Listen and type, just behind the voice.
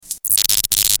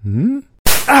Hmm?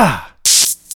 Ah!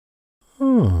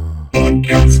 Hmm.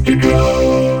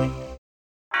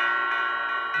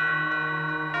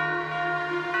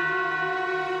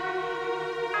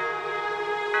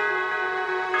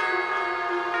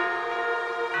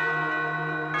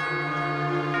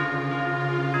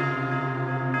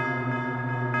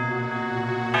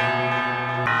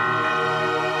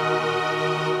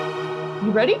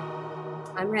 You ready?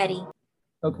 I'm ready.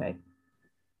 Okay.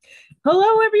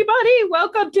 Hello, everybody.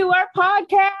 Welcome to our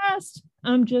podcast.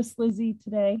 I'm just Lizzie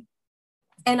today.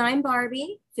 And I'm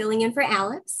Barbie, filling in for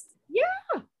Alex.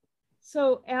 Yeah.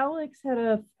 So Alex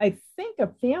had I think a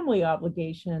family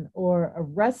obligation or a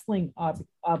wrestling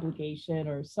obligation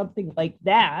or something like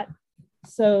that.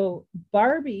 So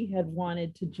Barbie had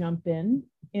wanted to jump in.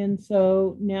 And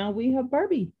so now we have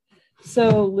Barbie.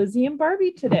 So Lizzie and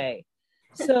Barbie today.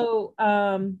 So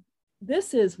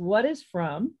this is What Is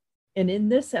From. And in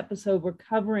this episode, we're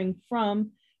covering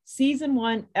from season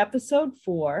 1, episode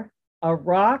 4, A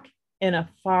Rock and a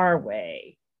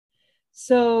Farway.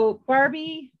 So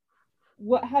Barbie,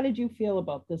 how did you feel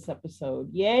about this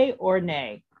episode? Yay or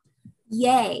nay?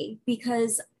 Yay,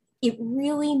 because it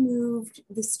really moved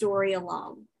the story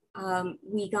along.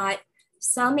 We got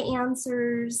some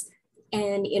answers,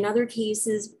 and in other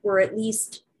cases, we're at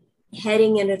least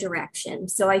heading in a direction.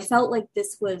 So I felt like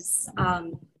this was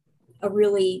a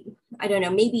really, I don't know,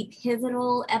 maybe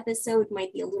pivotal episode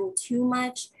might be a little too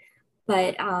much,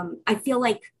 but I feel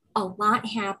like a lot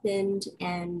happened,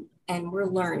 and we're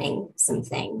learning some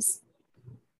things.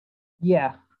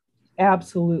 Yeah,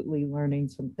 absolutely learning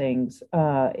some things.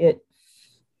 To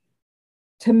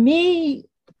me,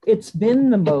 it's been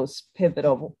the most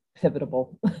pivotal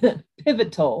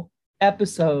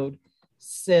episode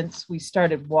since we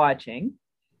started watching.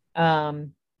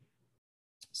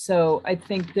 So I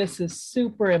think this is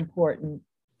super important.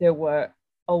 There were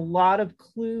a lot of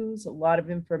clues, a lot of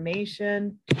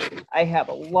information. I have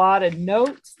a lot of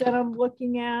notes that I'm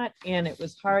looking at, and it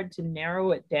was hard to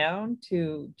narrow it down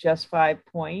to just 5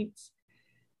 points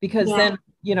because then,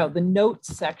 the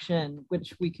notes section,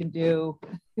 which we can do,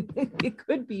 it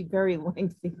could be very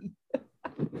lengthy.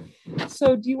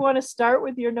 So do you want to start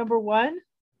with your number one?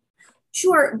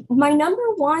 Sure. My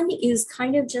number one is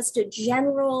kind of just a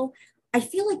general, I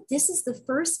feel like this is the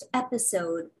first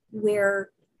episode where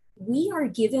we are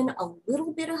given a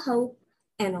little bit of hope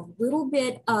and a little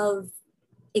bit of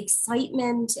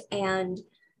excitement, and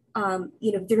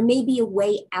there may be a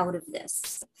way out of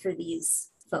this for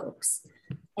these folks.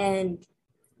 And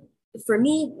for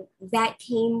me, that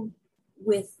came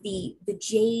with the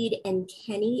Jade and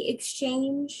Kenny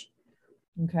exchange.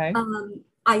 Okay.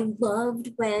 I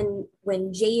loved when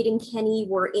Jade and Kenny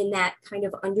were in that kind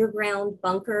of underground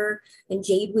bunker, and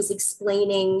Jade was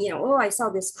explaining, oh, I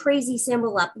saw this crazy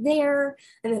symbol up there,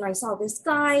 and then I saw this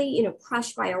guy,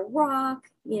 crushed by a rock,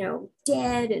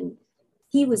 dead, and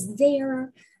he was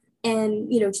there,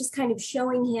 and just kind of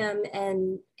showing him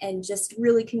and just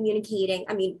really communicating.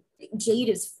 I mean, Jade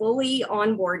is fully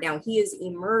on board now. He is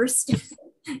immersed.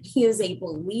 He is a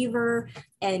believer,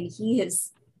 and he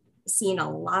has seen a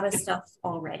lot of stuff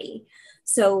already.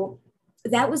 So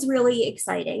that was really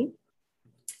exciting.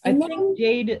 And I think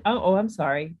Jade, I'm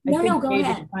sorry. No, think go Jade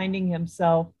ahead. is finding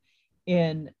himself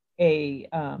in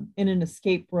an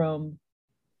escape room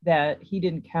that he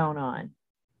didn't count on.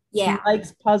 Yeah. He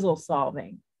likes puzzle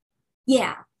solving.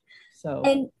 Yeah. So,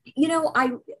 and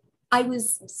I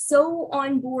was so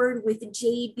on board with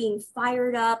Jade being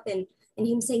fired up and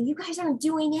him saying, you guys aren't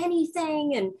doing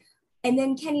anything. And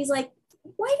then Kenny's like,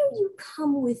 why don't you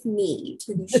come with me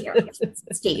to the sheriff's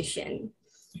station?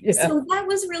 Yeah. So that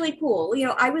was really cool.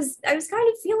 I was kind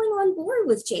of feeling on board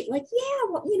with Jade, like,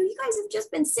 yeah, well, you guys have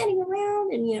just been sitting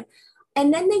around,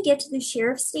 and then they get to the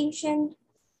sheriff's station,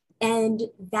 and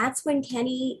that's when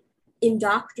Kenny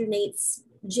indoctrinates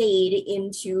Jade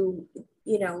into,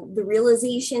 the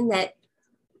realization that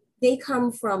they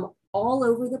come from all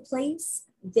over the place.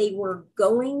 They were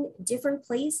going different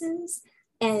places,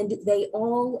 and they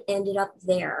all ended up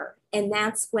there. And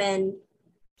that's when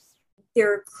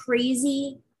their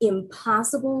crazy,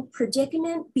 impossible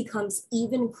predicament becomes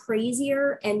even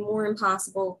crazier and more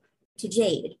impossible to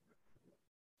Jade.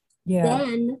 Yeah.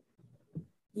 Then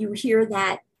you hear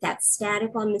that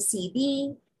static on the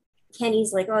CB.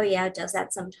 Kenny's like, oh yeah, it does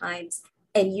that sometimes.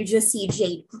 And you just see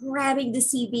Jade grabbing the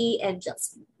CB and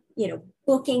just,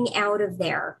 booking out of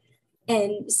there.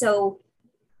 And so,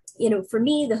 for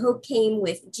me, the hope came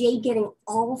with Jade getting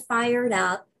all fired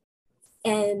up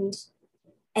and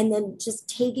then just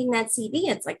taking that CB.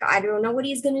 It's like, I don't know what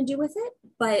he's going to do with it,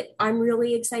 but I'm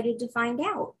really excited to find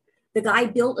out. The guy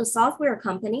built a software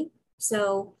company.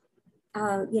 So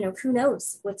who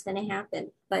knows what's going to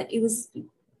happen. But it was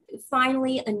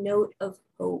finally a note of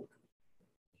hope.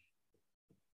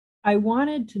 I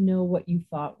wanted to know what you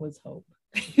thought was hope.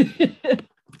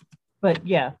 But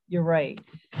yeah, you're right.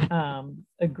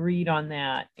 Agreed on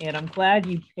that. And I'm glad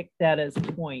you picked that as a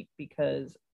point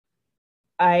because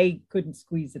I couldn't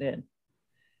squeeze it in.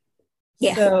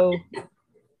 Yeah. So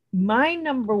my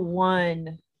number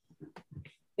one,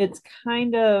 it's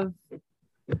kind of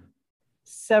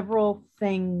several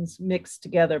things mixed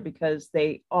together because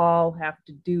they all have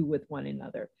to do with one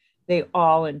another. They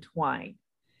all entwine.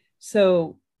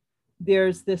 So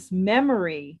there's this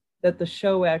memory that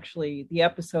the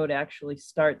episode actually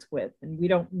starts with, and we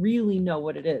don't really know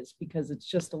what it is because it's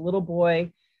just a little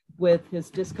boy with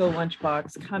his disco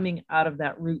lunchbox coming out of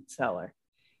that root cellar,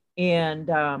 and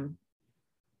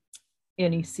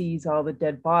he sees all the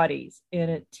dead bodies,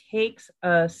 and it takes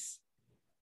us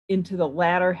into the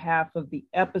latter half of the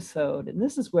episode, and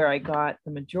this is where I got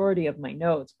the majority of my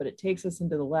notes, but it takes us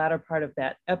into the latter part of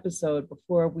that episode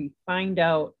before we find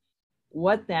out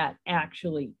what that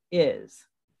actually is.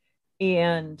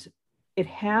 And it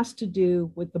has to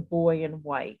do with the boy in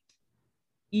white.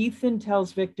 Ethan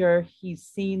tells Victor he's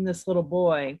seen this little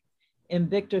boy, and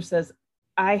Victor says,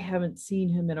 I haven't seen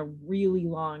him in a really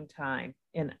long time,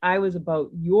 and I was about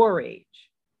your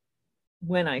age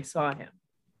when I saw him.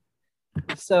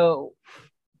 So,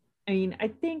 I mean, I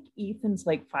think Ethan's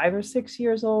like 5 or 6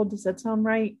 years old. Does that sound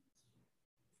right?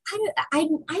 I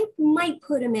might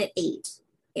put him at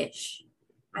 8-ish.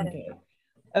 I don't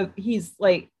know. He's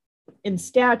like, in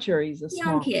stature, he's a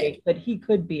small kid, but he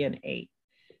could be an 8.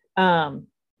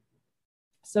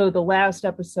 So the last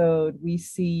episode, we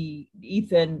see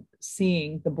Ethan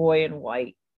seeing the boy in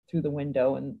white through the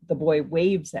window, and the boy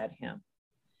waves at him.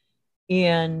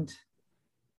 And,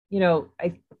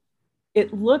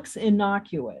 it looks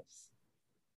innocuous,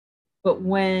 but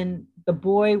when the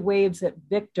boy waves at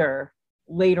Victor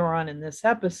later on in this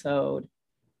episode,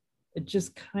 it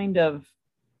just kind of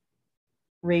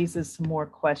raises some more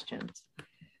questions.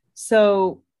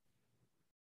 So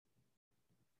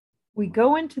we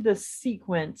go into this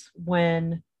sequence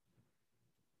when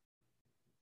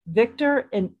Victor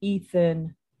and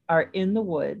Ethan are in the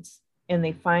woods and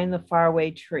they find the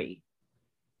Farway tree.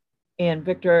 And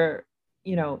Victor,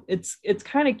 it's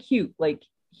kind of cute. Like,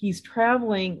 he's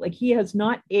traveling, like he has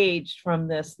not aged from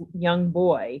this young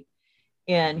boy,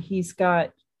 and he's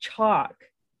got chalk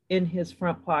in his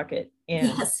front pocket,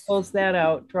 and pulls that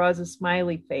out, draws a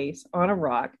smiley face on a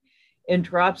rock and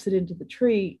drops it into the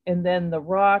tree. And then the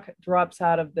rock drops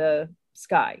out of the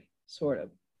sky, sort of.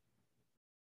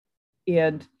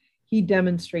 And he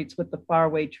demonstrates what the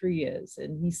Farway tree is.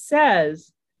 And he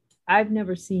says, I've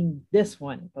never seen this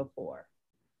one before.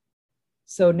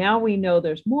 So now we know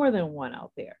there's more than one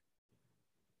out there.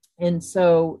 And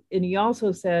he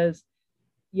also says,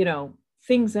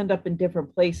 things end up in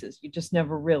different places. You just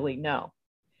never really know.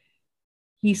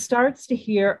 He starts to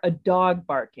hear a dog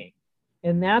barking.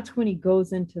 And that's when he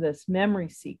goes into this memory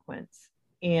sequence.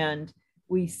 And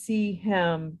we see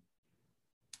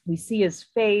his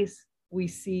face, we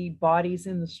see bodies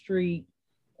in the street,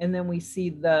 and then we see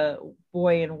the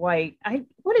boy in white.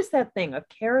 What is that thing? A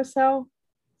carousel?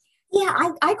 Yeah,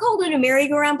 I called it a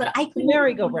merry-go-round, but I couldn't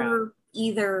remember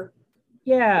either.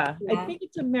 Yeah, I think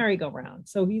it's a merry-go-round.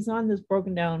 So he's on this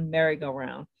broken down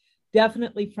merry-go-round,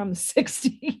 definitely from the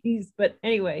 60s. But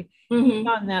anyway, he's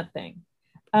on that thing.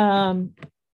 And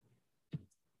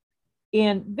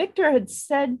Victor had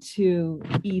said to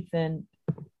Ethan,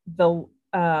 the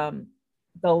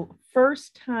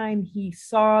first time he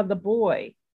saw the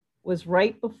boy was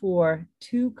right before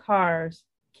 2 cars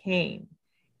came.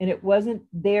 And it wasn't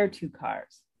their 2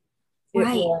 cars. It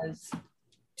was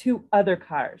 2 other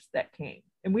cars that came.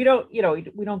 And we don't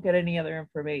get any other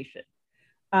information.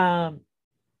 And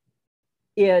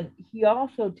he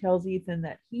also tells Ethan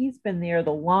that he's been there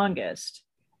the longest,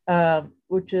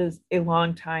 which is a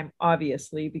long time,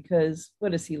 obviously, because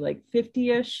what is he, like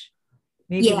 50-ish?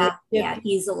 Maybe yeah,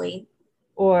 easily.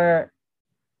 Or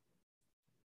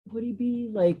would he be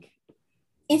like?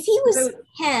 If he was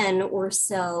 10 or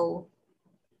so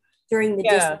during the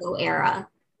disco era.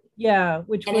 Yeah,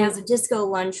 and has a disco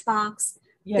lunchbox.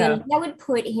 Yeah, then that would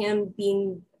put him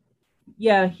being.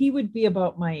 Yeah, he would be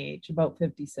about my age, about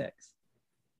 56.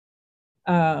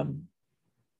 Because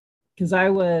I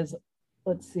was,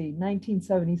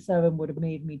 1977 would have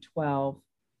made me 12,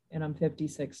 and I'm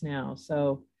 56 now.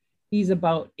 So he's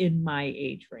about in my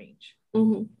age range,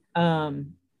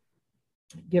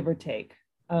 give or take.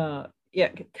 Yeah,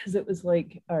 because it was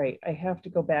like, all right, I have to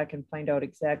go back and find out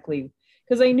exactly,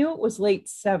 because I knew it was late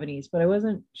 70s, but I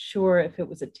wasn't sure if it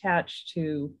was attached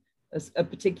to a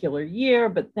particular year,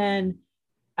 but then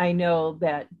I know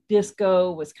that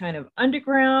disco was kind of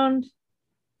underground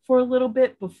for a little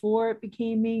bit before it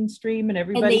became mainstream and And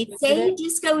everybody they say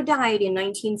disco died in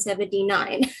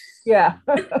 1979. yeah.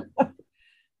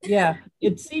 Yeah,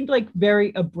 it seemed like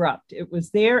very abrupt. It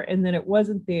was there and then it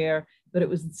wasn't there, but it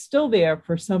was still there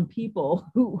for some people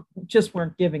who just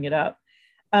weren't giving it up.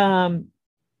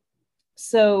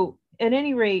 So at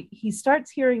any rate, he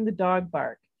starts hearing the dog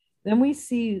bark. Then we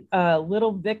see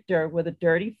little Victor with a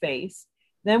dirty face.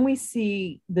 Then we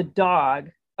see the dog.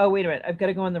 Oh, wait a minute. I've got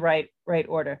to go in the right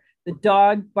order. The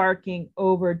dog barking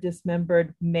over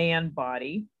dismembered man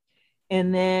body.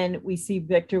 And then we see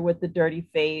Victor with the dirty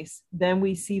face. Then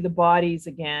we see the bodies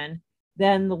again.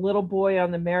 Then the little boy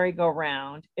on the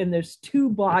merry-go-round. And there's two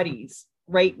bodies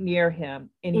right near him.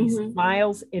 And he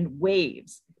smiles and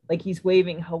waves like he's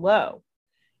waving hello.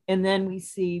 And then we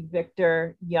see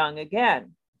Victor young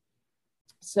again.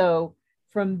 So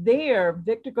from there,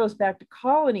 Victor goes back to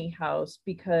Colony House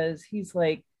because he's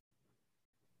like,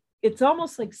 it's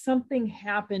almost like something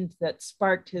happened that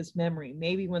sparked his memory.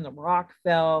 Maybe when the rock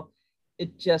fell,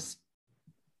 it just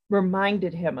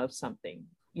reminded him of something.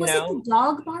 Was it the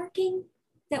dog barking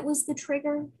that was the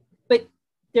trigger? But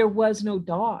there was no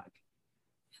dog.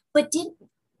 But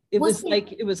it was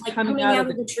coming out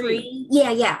of the tree.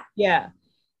 Yeah.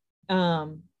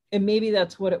 And maybe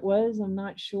that's what it was. I'm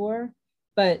not sure,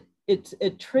 but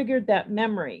it triggered that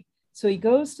memory. So he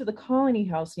goes to the Colony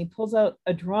House and he pulls out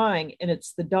a drawing and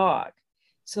it's the dog.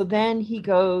 So then he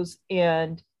goes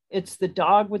and it's the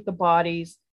dog with the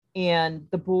bodies and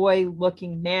the boy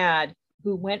looking mad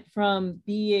who went from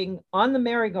being on the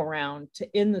merry-go-round to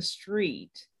in the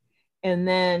street. And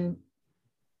then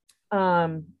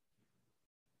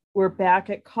we're back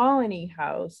at Colony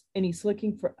House and he's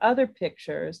looking for other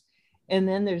pictures. And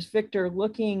then there's Victor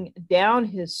looking down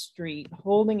his street,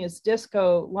 holding his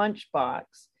disco lunchbox.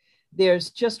 There's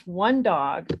just one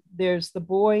dog. There's the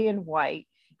boy in white,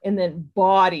 and then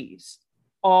bodies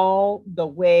all the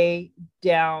way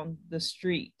down the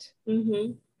street.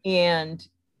 And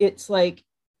it's like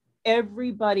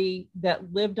everybody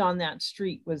that lived on that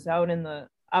street was out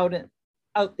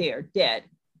there dead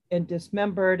and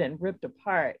dismembered and ripped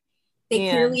apart. They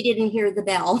clearly didn't hear the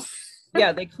bell.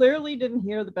 Yeah, they clearly didn't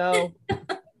hear the bell.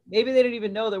 Maybe they didn't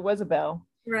even know there was a bell.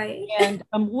 Right. And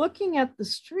I'm looking at the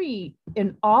street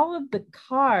and all of the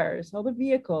cars, all the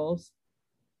vehicles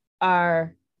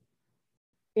are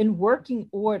in working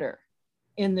order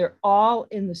and they're all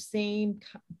in the same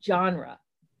genre,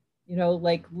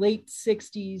 like late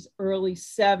 60s, early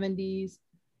 70s.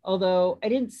 Although I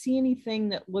didn't see anything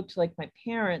that looked like my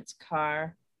parents'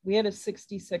 car. We had a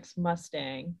 66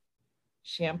 Mustang,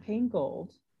 champagne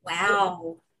gold.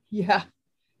 Wow. Yeah.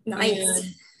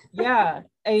 Nice.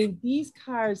 And these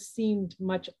cars seemed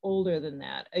much older than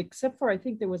that, except for I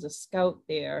think there was a Scout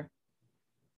there.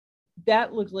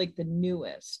 That looked like the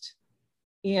newest.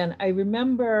 And I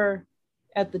remember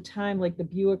at the time, like the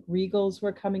Buick Regals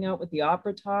were coming out with the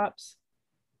opera tops.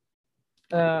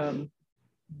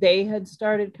 They had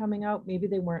started coming out. Maybe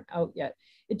they weren't out yet.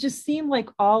 It just seemed like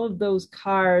all of those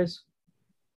cars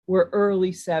were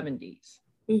early 70s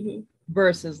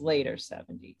versus later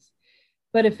 70s.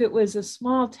 But if it was a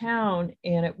small town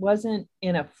and it wasn't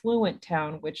an affluent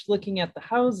town, which looking at the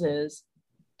houses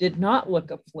did not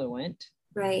look affluent.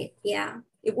 Right. Yeah.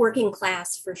 Working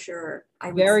class for sure.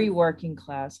 Very working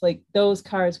class. Like those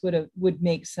cars would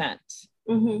make sense.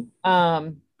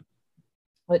 Let's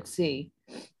see.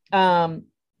 And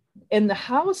the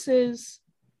houses,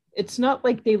 it's not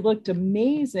like they looked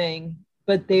amazing,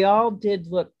 but they all did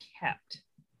look kept.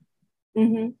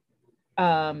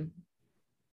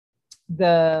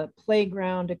 The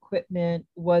playground equipment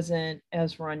wasn't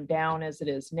as run down as it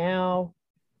is now.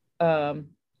 I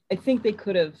think they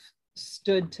could have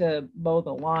stood to mow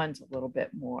the lawns a little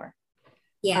bit more.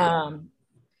 Yeah.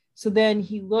 So then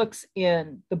he looks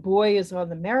and the boy is on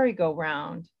the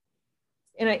merry-go-round.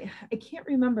 And I can't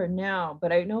remember now,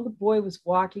 but I know the boy was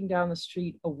walking down the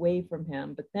street away from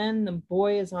him. But then the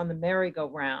boy is on the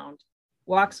merry-go-round,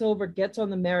 walks over, gets on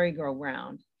the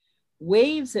merry-go-round,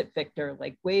 waves at Victor,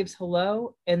 like waves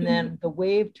hello. And then the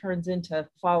wave turns into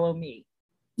follow me.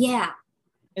 Yeah.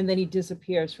 And then he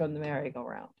disappears from the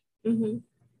merry-go-round.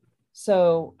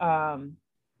 So I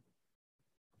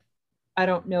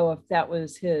don't know if that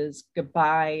was his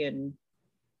goodbye and,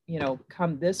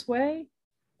 come this way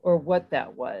or what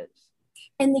that was.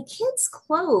 And the kid's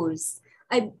clothes,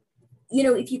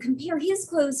 if you compare his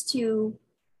clothes to,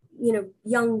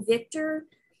 young Victor,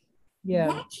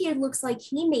 that kid looks like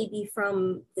he may be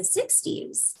from the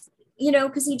 60s,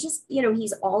 because he just,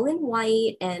 he's all in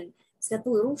white and He's got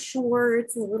the little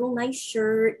shorts and a little nice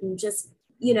shirt, and just,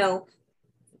 you know,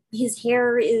 his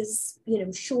hair is, you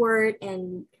know, short,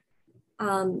 and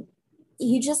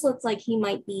he just looks like he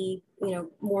might be, you know,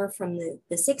 more from the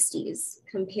 60s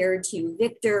compared to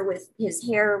Victor with his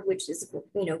hair, which is,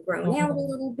 you know, grown out a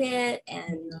little bit,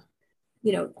 and,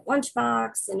 you know,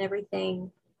 lunchbox and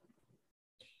everything.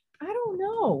 I don't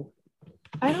know.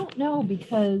 I don't know,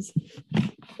 because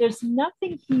there's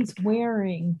nothing he's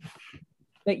wearing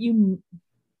that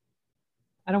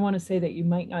I don't want to say that you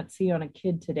might not see on a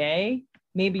kid today,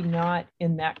 maybe not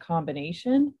in that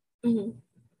combination. Mm-hmm.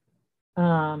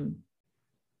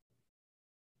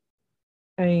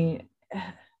 I mean,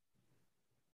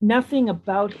 nothing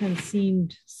about him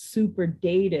seemed super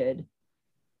dated.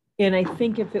 And I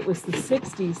think if it was the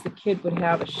 60s, the kid would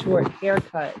have a short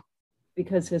haircut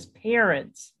because his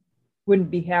parents wouldn't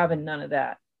be having none of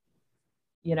that,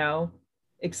 you know,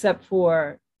 except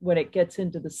for when it gets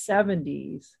into the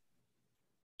 70s,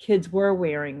 kids were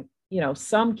wearing, you know,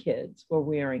 some kids were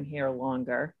wearing hair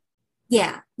longer.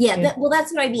 Yeah. Well,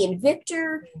 that's what I mean.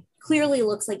 Victor clearly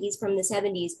looks like he's from the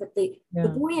 70s, but the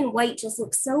boy in white just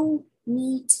looks so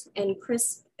neat and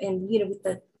crisp, and, you know, with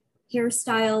the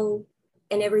hairstyle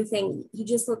and everything, he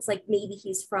just looks like maybe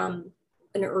he's from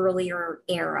an earlier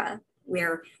era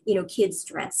where, you know, kids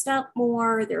dressed up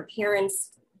more, their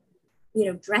parents, you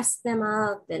know, dressed them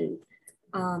up, and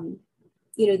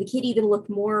you know, the kid even looked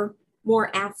more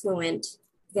affluent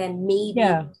than maybe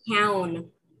town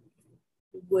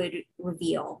would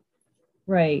reveal.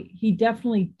 Right. He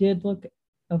definitely did look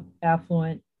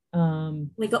affluent.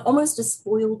 Like almost a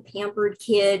spoiled, pampered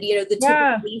kid, you know, the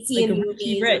typical we see in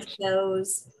movies or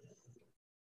shows.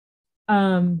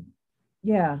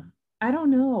 Yeah, I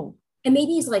don't know. And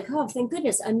maybe he's like, oh, thank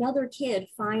goodness, another kid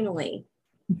finally.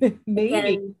 Maybe.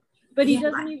 Then, but he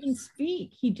doesn't even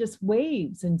speak. He just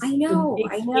waves and I know.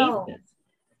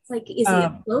 It's like, is he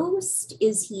a ghost?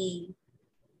 Is he?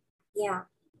 Yeah.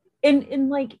 And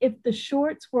like, if the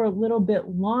shorts were a little bit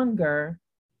longer,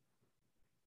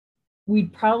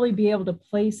 we'd probably be able to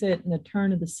place it in the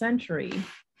turn of the century,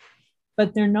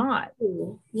 but they're not.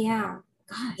 Ooh, yeah.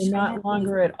 Gosh, they're not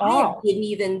longer at all. I didn't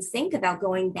even think about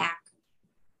going back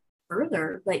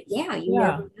further, but yeah, you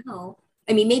never know.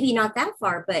 I mean, maybe not that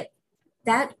far, but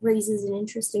that raises an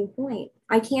interesting point.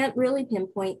 I can't really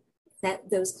pinpoint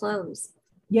those clothes.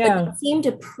 Yeah. But they seem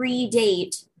to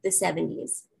predate the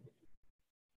 70s.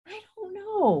 I don't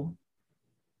know.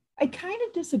 I kind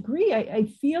of disagree. I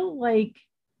feel like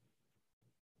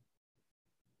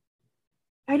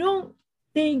I don't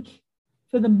think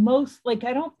for the most, like,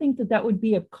 I don't think that would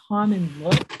be a common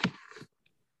look.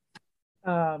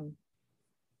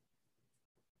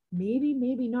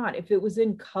 Maybe not. If it was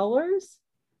in colors,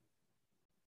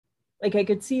 like I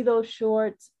could see those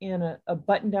shorts and a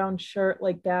button-down shirt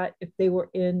like that if they were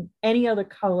in any other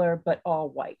color but all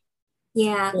white.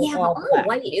 Yeah, but all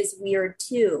white is weird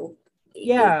too.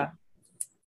 Yeah.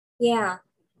 Yeah.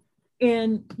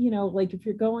 And, you know, like if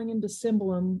you're going into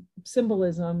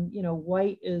symbolism, you know,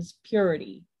 white is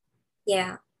purity.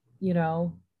 Yeah. You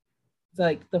know,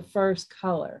 like the first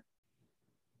color.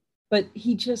 But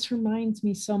he just reminds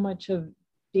me so much of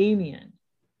Damien.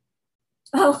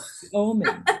 Oh.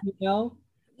 Omen, you know?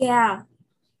 Yeah.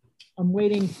 I'm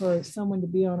waiting for someone to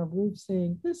be on a roof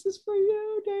saying, "This is for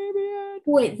you, Damien."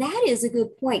 Boy, that is a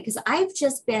good point, because I've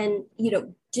just been, you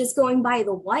know, just going by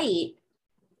the white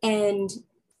and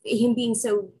him being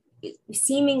so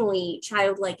seemingly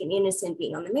childlike and innocent,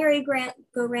 being on the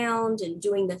merry-go-round and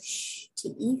doing the shh to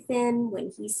Ethan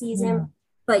when he sees him.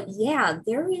 But yeah,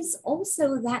 there is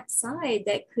also that side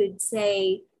that could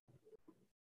say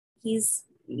he's,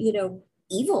 you know,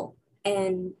 evil,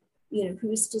 and, you know,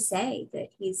 who's to say that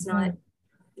he's not,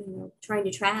 you know, trying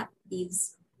to trap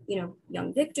these, you know,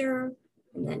 young Victor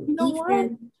and then Ethan.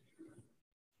 What?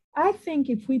 I think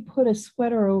if we put a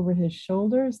sweater over his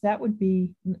shoulders, that would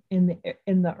be in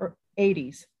the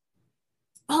 80s.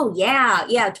 Oh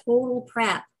yeah, total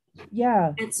prep.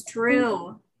 Yeah, it's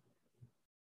true.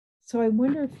 So I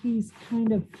wonder if he's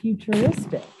kind of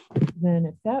futuristic then,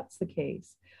 if that's the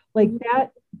case. Like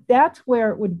that's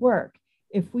where it would work.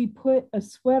 If we put a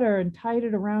sweater and tied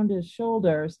it around his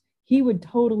shoulders, he would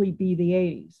totally be the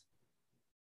 80s.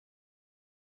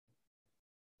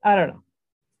 I don't know.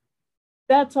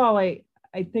 That's all I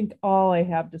think all I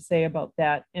have to say about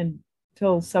that,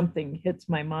 until something hits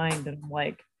my mind and I'm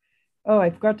like, oh, I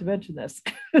forgot to mention this.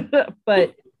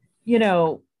 But, you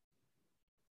know,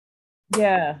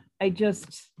 yeah, I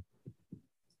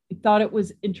thought it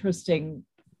was interesting,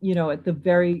 you know, at the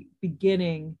very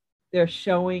beginning, they're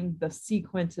showing the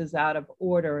sequences out of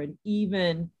order, and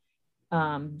even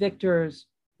Victor's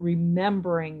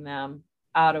remembering them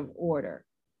out of order.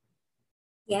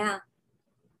 Yeah.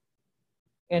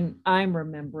 And I'm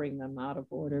remembering them out of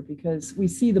order because we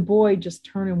see the boy just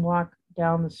turn and walk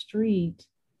down the street.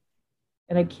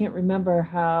 And I can't remember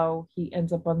how he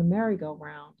ends up on the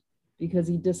merry-go-round because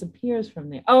he disappears from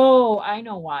there. Oh, I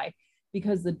know why.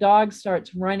 Because the dog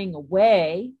starts running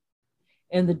away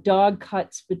and the dog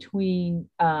cuts between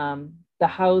the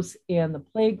house and the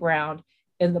playground,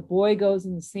 and the boy goes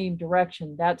in the same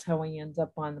direction. That's how he ends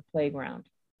up on the playground.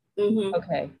 Mm-hmm.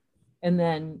 Okay. And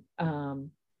then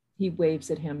he waves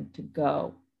at him to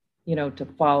go, to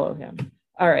follow him.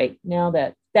 All right. Now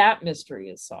that mystery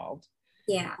is solved.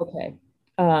 Yeah. Okay.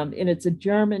 And it's a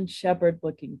German Shepherd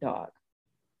looking dog.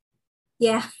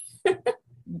 Yeah.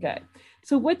 Okay.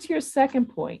 So what's your second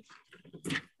point?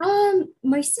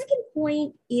 My second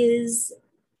point is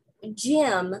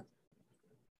Jim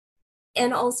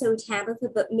and also Tabitha,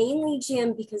 but mainly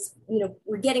Jim, because,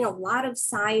 we're getting a lot of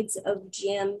sides of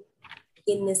Jim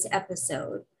in this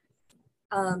episode.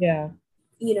 Yeah.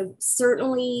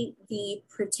 Certainly the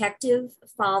protective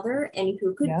father, and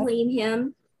who could blame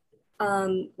him?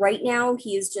 Right now,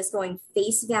 he is just going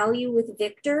face value with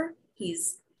Victor.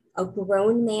 He's a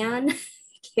grown man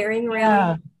carrying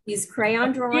around these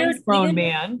crayon drawings. Grown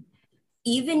man.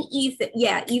 Even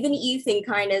Ethan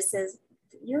kind of says,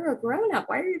 "You're a grown up.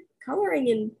 Why are you coloring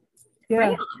in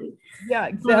crayon?" Yeah,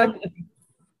 exactly.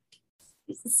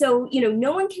 So,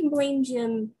 no one can blame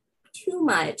Jim too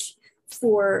much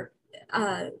for,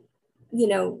 having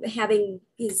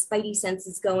his spidey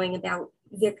senses going about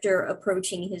Victor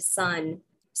approaching his son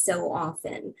so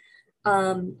often.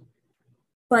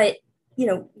 But,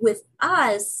 with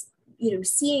us,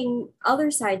 seeing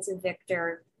other sides of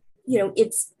Victor,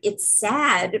 it's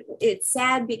sad. It's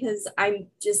sad because I'm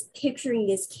just picturing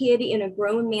this kid in a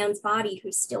grown man's body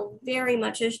who's still very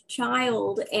much a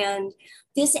child. And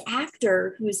this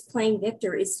actor who's playing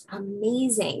Victor is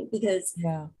amazing because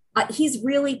he's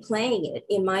really playing it,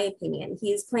 in my opinion.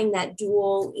 He is playing that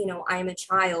dual, I'm a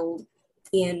child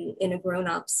in a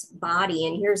grown-up's body.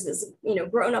 And here's this,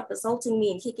 grown-up assaulting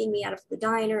me and kicking me out of the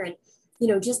diner. And,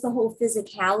 just the whole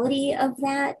physicality of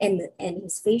that and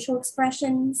his facial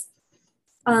expressions.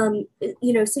 So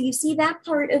you see that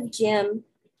part of Jim,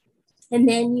 and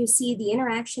then you see the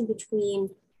interaction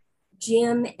between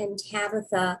Jim and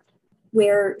Tabitha,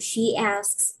 where she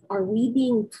asks, "Are we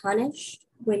being punished?"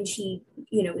 when she,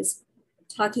 is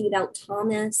talking about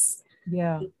Thomas.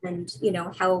 Yeah. And,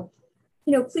 how,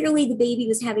 clearly the baby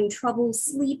was having trouble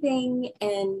sleeping,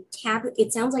 and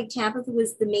it sounds like Tabitha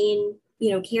was the main,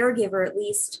 caregiver, at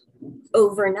least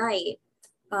overnight.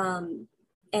 And,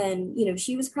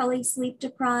 she was probably sleep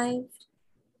deprived.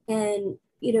 And,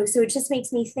 so it just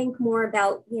makes me think more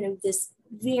about, this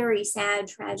very sad,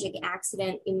 tragic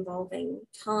accident involving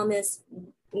Thomas,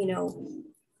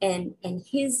 and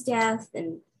his death.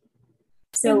 And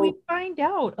so we find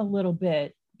out a little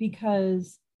bit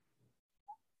because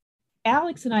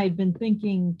Alex and I had been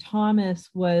thinking Thomas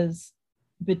was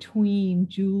between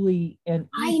Julie and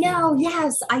Ethan. I know,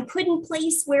 yes. I couldn't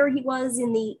place where he was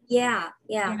in the, yeah.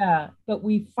 But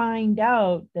we find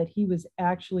out that he was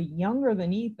actually younger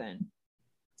than Ethan.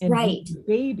 And right.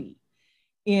 Baby.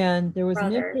 And there was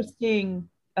an interesting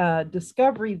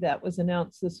discovery that was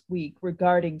announced this week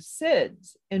regarding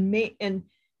SIDS. And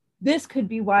this could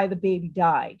be why the baby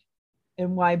died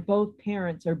and why both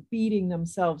parents are beating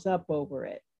themselves up over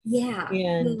it. Yeah.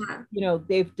 And,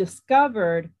 they've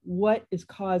discovered what is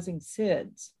causing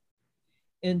SIDS.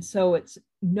 And so it's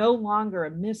no longer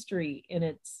a mystery. And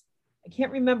I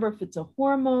can't remember if it's a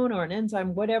hormone or an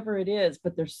enzyme, whatever it is,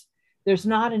 but there's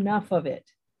not enough of it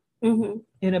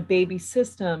in a baby's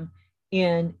system.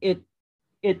 And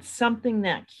it's something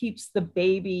that keeps the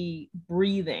baby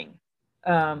breathing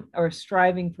or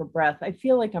striving for breath. I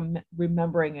feel like I'm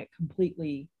remembering it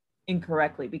completely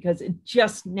incorrectly because I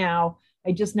just now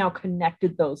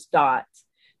connected those dots.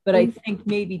 But I think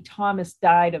maybe Thomas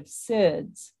died of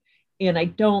SIDS, and I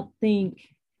don't think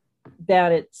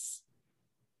that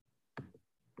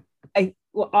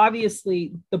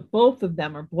obviously the both of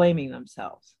them are blaming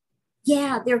themselves.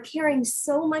 Yeah, they're carrying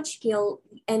so much guilt,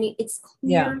 and it's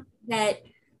clear that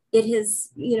it has,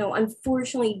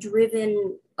 unfortunately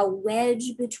driven a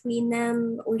wedge between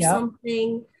them or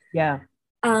something. Yeah.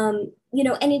 And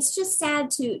it's just sad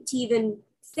to even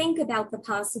think about the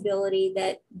possibility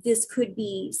that this could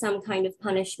be some kind of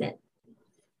punishment.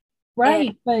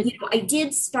 Right. And, but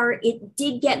it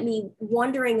did get me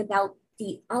wondering about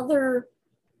the other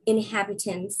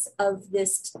inhabitants of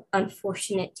this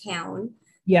unfortunate town.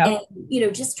 Yeah.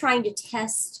 And, just trying to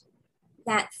test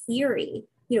that theory.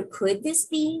 Could this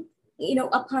be,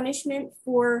 a punishment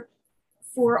for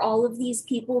for all of these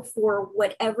people for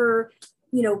whatever,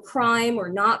 crime or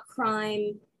not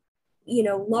crime,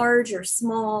 large or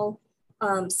small,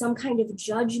 some kind of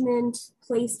judgment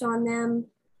placed on them.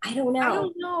 I don't know. I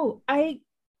don't know.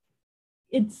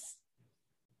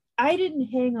 I didn't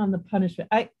hang on the punishment.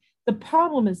 The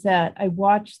problem is that I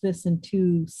watched this in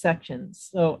two sections.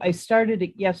 So I started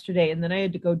it yesterday and then I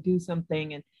had to go do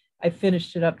something and I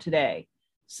finished it up today.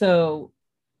 So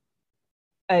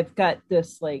I've got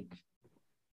this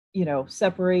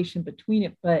separation between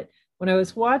it. But when I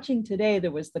was watching today, there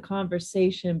was the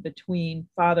conversation between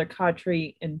Father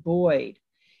Kotry and Boyd.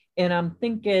 And I'm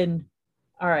thinking,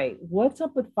 all right, what's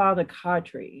up with Father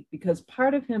Kotry? Because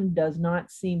part of him does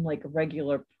not seem like a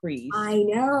regular priest. I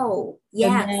know.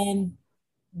 Yes. And then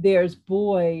there's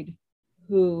Boyd,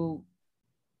 who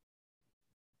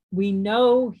we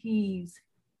know he's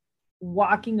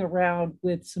walking around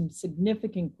with some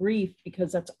significant grief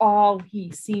because that's all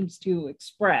he seems to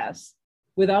express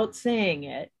without saying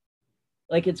it.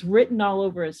 Like it's written all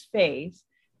over his face.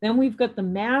 Then we've got the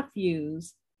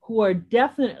Matthews, who are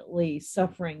definitely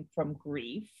suffering from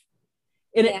grief.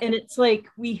 And it's like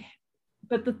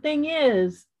but the thing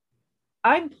is,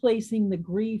 I'm placing the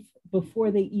grief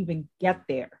before they even get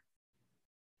there.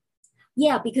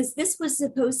 Yeah, because this was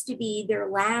supposed to be their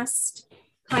last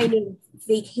kind of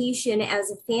vacation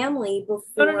as a family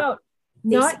before. No.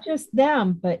 Not just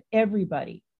them, but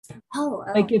everybody. Oh.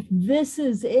 Like if this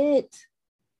is it,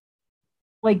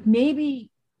 like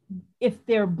maybe if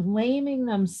they're blaming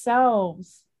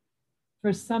themselves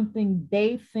for something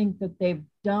they think that they've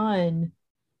done,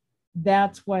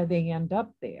 that's why they end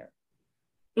up there.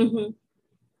 Mm-hmm.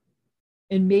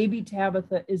 And maybe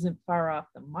Tabitha isn't far off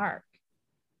the mark.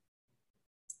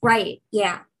 Right.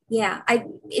 Yeah.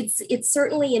 It's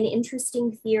certainly an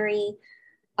interesting theory.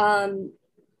 And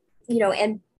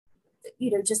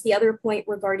just the other point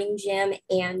regarding Jim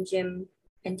and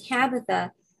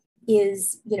Tabitha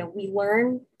is, we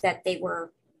learn that they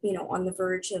were, on the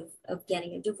verge of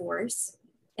getting a divorce.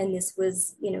 And this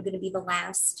was, going to be the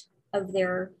last of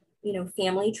their,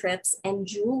 family trips. And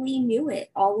Julie knew it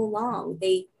all along.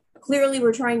 They clearly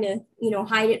were trying to,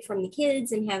 hide it from the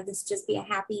kids and have this just be a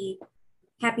happy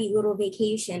little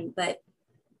vacation. But,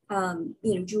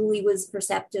 Julie was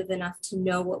perceptive enough to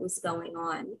know what was going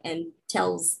on and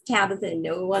tells Tabitha in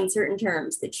no uncertain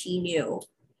terms that she knew.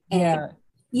 And,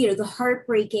 the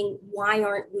heartbreaking, why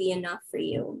aren't we enough for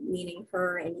you? Meaning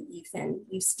her and Ethan.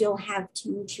 You still have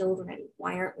 2 children.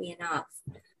 Why aren't we enough?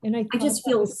 And I just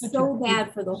feel so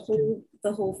bad for the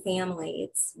whole family.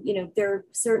 It's,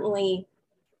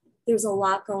 there's a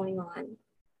lot going on,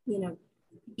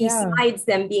 besides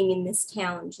them being in this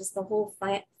town, just the whole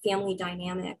family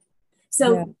dynamic.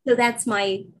 So that's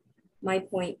my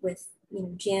point with,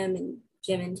 Jim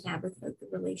and Tabitha, the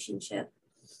relationship.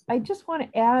 I just want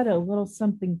to add a little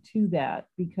something to that,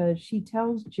 because she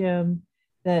tells Jim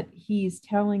that he's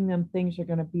telling them things are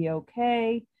going to be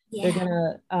okay. Yeah. They're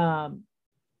going to,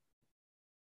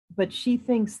 but she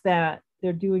thinks that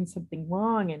they're doing something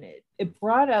wrong. And it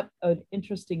brought up an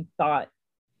interesting thought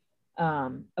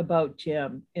about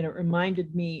Jim. And it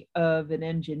reminded me of an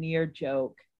engineer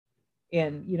joke.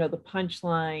 And, the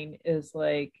punchline is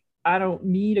like, I don't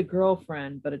need a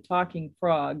girlfriend, but a talking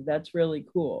frog. That's really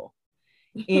cool.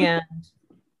 And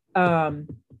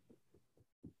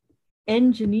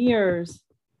engineers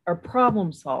are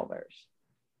problem solvers.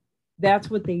 That's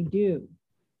what they do.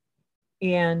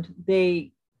 And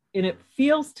it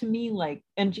feels to me like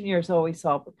engineers always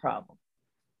solve the problem,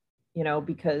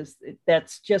 because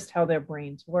that's just how their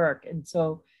brains work. And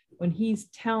so when he's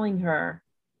telling her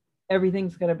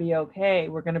everything's going to be okay,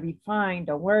 we're going to be fine,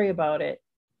 don't worry about it,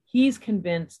 he's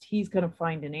convinced he's going to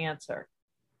find an answer.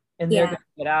 And they're going to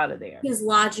get out of there. His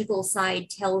logical side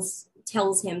tells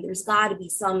him there's got to be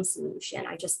some solution.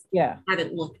 I just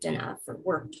haven't looked enough or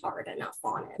worked hard enough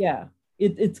on it. Yeah,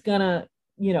 it's going to,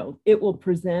 it will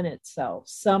present itself.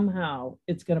 Somehow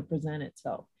it's going to present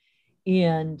itself.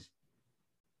 And,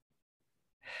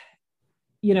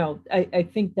 I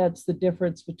think that's the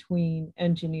difference between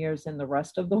engineers and the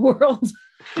rest of the world,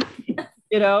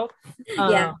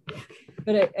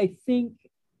 But I think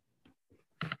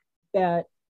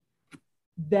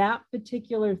that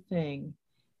particular thing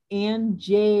and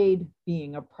Jade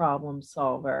being a problem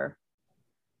solver.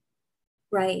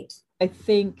 Right. I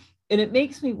think, and it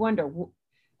makes me wonder,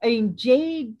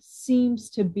 Jade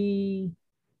seems to be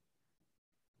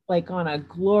like on a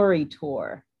glory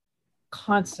tour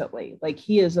constantly. Like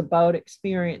he is about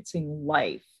experiencing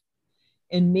life.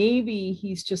 And maybe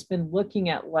he's just been looking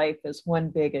at life as one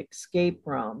big escape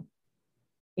room.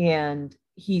 And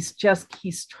he's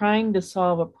trying to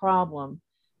solve a problem.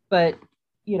 But,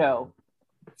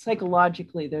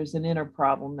 psychologically, there's an inner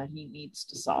problem that he needs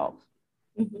to solve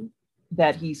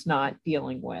that he's not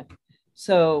dealing with.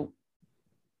 So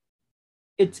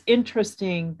it's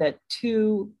interesting that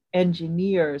two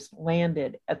engineers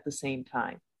landed at the same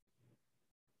time.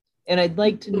 And I'd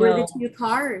like to know the two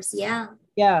cars. Yeah.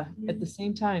 Yeah, at the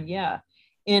same time. Yeah.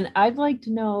 And I'd like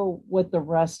to know what the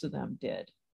rest of them did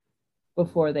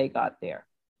before they got there.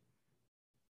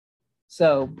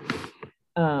 So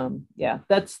yeah,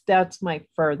 that's my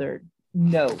further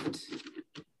note.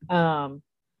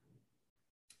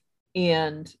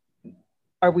 And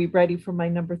are we ready for my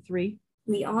number 3?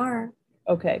 We are.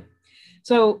 Okay.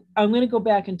 So I'm going to go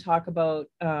back and talk about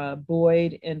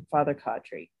Boyd and Father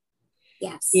Cautry.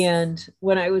 Yes. And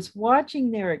when I was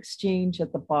watching their exchange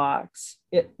at the box,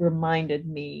 it reminded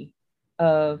me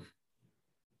of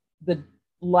the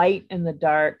light and the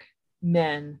dark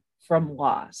men from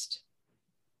Lost.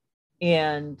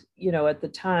 And, you know, at the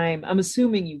time, I'm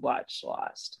assuming you watched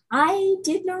Lost. I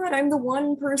did not. I'm the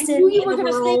one person I knew you in were the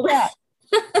going to world. say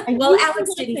that. Well,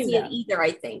 Alex didn't see it either, I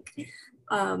think.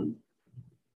 All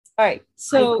right.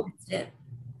 So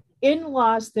in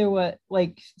Lost, there were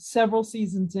like several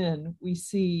seasons in, we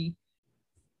see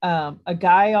a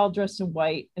guy all dressed in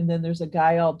white, and then there's a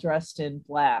guy all dressed in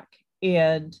black.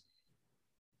 And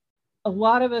a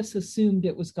lot of us assumed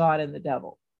it was God and the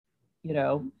devil, you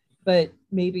know, but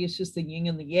maybe it's just the yin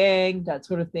and the yang, that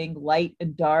sort of thing, light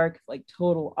and dark, like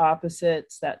total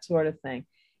opposites, that sort of thing.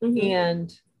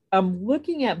 And I'm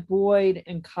looking at Boyd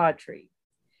and Cautry,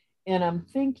 and I'm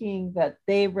thinking that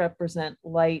they represent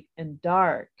light and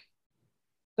dark,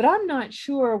 but I'm not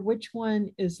sure which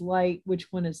one is light,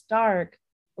 which one is dark,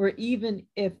 or even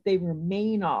if they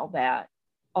remain all that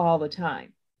all the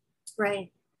time.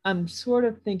 Right. I'm sort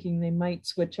of thinking they might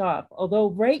switch off. Although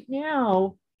right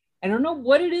now, I don't know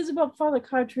what it is about Father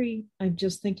Cautry. I'm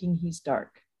just thinking he's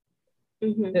dark.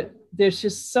 There's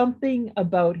just something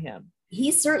about him.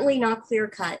 He's certainly not clear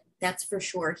cut. That's for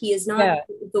sure. He is not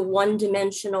the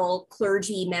one-dimensional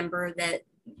clergy member that,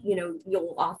 you know,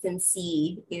 you'll often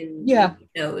see in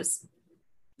shows.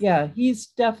 Yeah, he's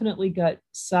definitely got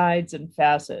sides and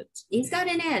facets. He's got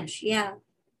an edge, yeah.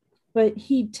 But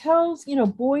he tells, you know,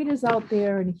 Boyd is out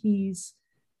there and he's,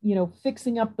 you know,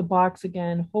 fixing up the box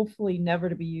again, hopefully never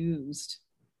to be used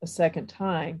a second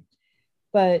time.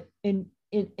 But and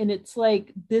it's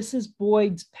like, this is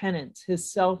Boyd's penance,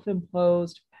 his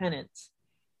self-imposed penance,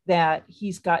 that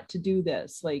he's got to do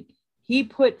this. Like, he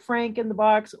put Frank in the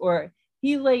box, or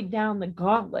he laid down the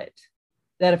gauntlet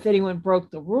that if anyone broke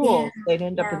the rules, they'd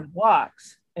end up in the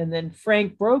box. And then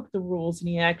Frank broke the rules and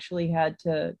he actually had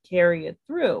to carry it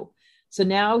through. So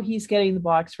now he's getting the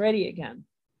box ready again.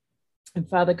 And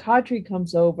Father Cautry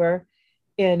comes over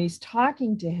and he's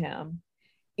talking to him,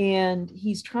 and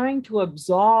he's trying to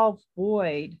absolve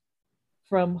Boyd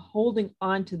from holding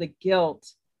on to the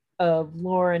guilt of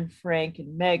Lauren, Frank,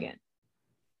 and Megan.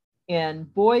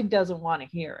 And Boyd doesn't want to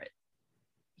hear it.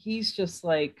 He's just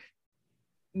like,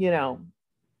 you know,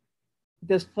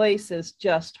 this place is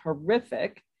just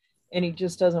horrific, and he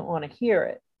just doesn't want to hear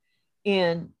it.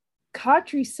 And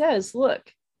Cautry says,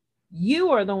 look,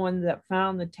 you are the one that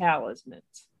found the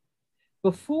talismans.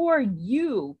 Before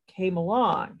you came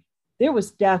along, there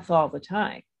was death all the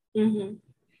time.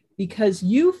 Because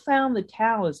you found the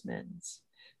talismans,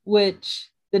 which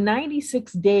the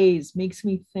 96 days makes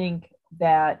me think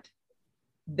that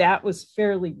that was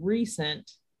fairly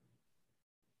recent,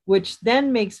 which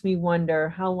then makes me wonder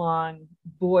how long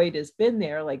Boyd has been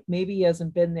there. Like, maybe he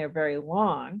hasn't been there very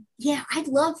long. Yeah, I'd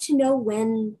love to know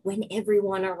when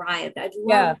everyone arrived. I'd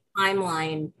love a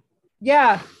timeline.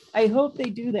 Yeah, I hope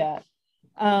they do that.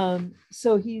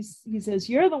 So he says,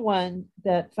 you're the one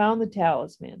that found the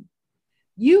talisman.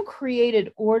 You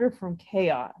created order from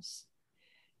chaos.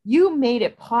 You made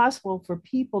it possible for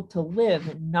people to live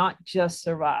and not just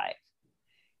survive.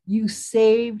 You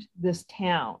saved this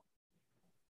town.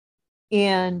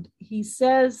 And he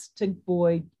says to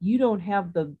Boyd, you don't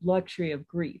have the luxury of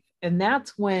grief. And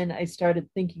that's when I started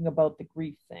thinking about the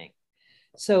grief thing.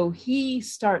 So he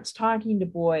starts talking to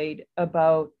Boyd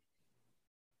about,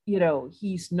 you know,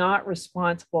 he's not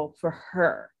responsible for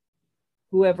her,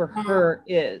 whoever her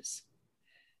is.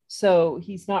 So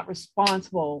he's not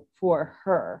responsible for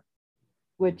her,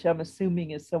 which I'm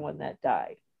assuming is someone that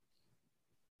died.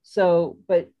 So,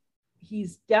 but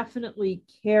he's definitely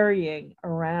carrying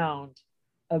around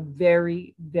a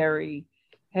very, very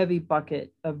heavy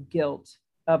bucket of guilt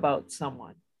about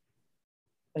someone.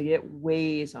 Like, it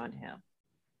weighs on him.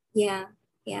 Yeah.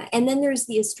 And then there's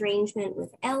the estrangement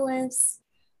with Ellis.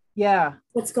 Yeah.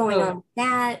 What's going on with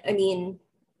that? I mean,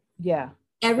 yeah.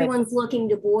 Everyone's looking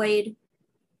to Boyd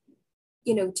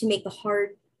to make the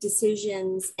hard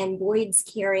decisions, and Boyd's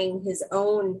carrying his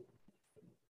own,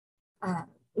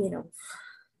 you know,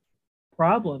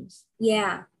 problems.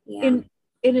 yeah.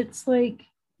 And it's like,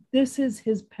 this is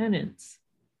his penance,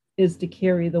 is to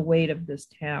carry the weight of this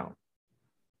town.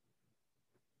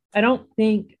 I don't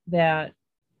think that,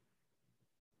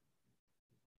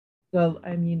 well,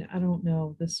 I mean, I don't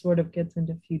know, this sort of gets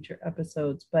into future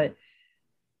episodes, but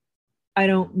I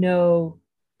don't know.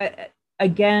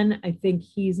 Again, I think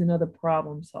he's another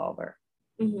problem solver.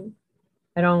 Mm-hmm.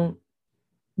 I don't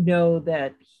know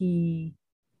that he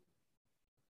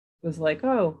was like,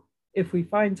 oh, if we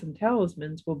find some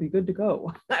talismans, we'll be good to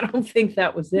go. I don't think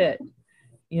that was it.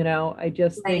 I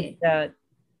just think that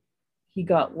he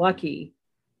got lucky.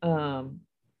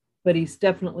 But he's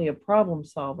definitely a problem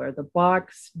solver. The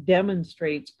box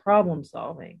demonstrates problem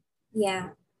solving. Yeah.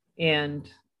 And,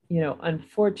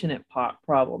 unfortunate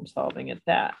problem solving at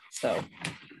that. So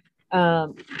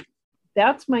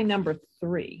that's my number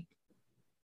 3.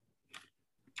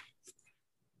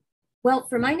 Well,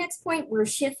 for my next point, we're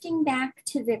shifting back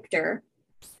to Victor.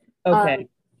 Okay.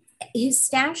 His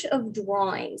stash of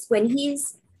drawings, when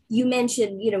you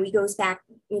mentioned, he goes back,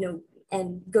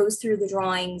 and goes through the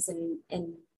drawings and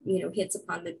hits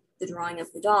upon the drawing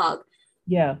of the dog.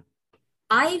 Yeah.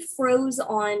 I froze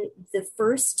on the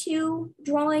first 2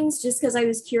 drawings just because I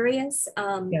was curious.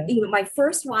 My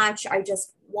first watch, I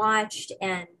just watched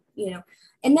and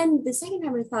then the second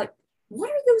time I thought, what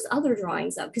are those other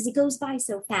drawings of? Because it goes by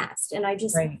so fast. And I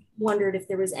just wondered if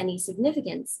there was any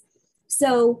significance.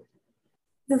 So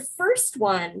the first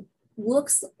one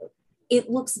looks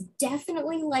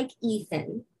definitely like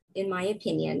Ethan, in my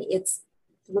opinion. It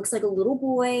looks like a little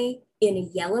boy in a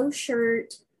yellow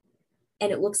shirt,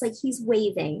 and it looks like he's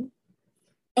waving.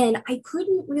 And I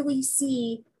couldn't really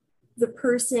see the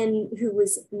person who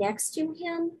was next to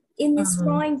him in this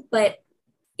drawing, but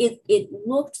it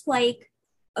looked like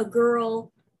a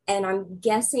girl, and I'm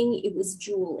guessing it was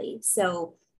Julie.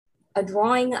 So a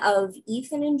drawing of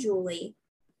Ethan and Julie.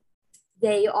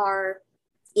 They are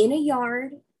in a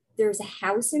yard. There's a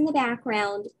house in the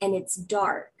background, and it's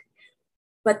dark.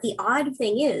 But the odd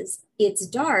thing is, it's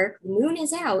dark, moon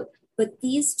is out, but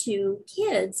these 2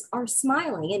 kids are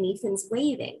smiling and Ethan's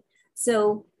waving.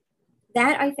 So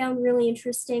that I found really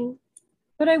interesting.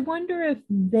 But I wonder if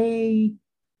they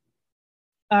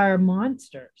are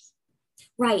monsters.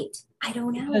 Right. I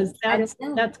don't know. Because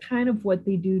that's kind of what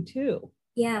they do too.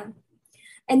 Yeah.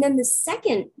 And then the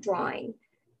second drawing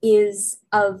is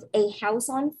of a house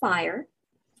on fire,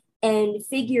 and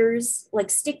figures,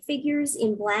 like stick figures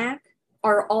in black,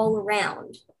 are all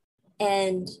around.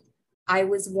 And I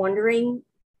was wondering,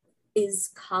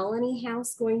 is Colony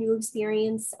House going to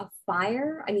experience a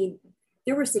fire? I mean,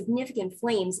 there were significant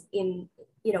flames in,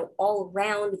 all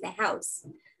around the house.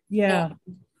 Yeah.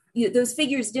 And those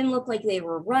figures didn't look like they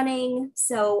were running.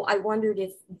 So I wondered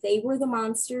if they were the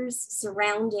monsters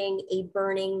surrounding a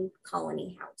burning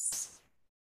Colony House.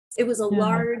 It was a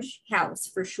large house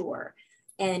for sure.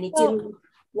 And it didn't look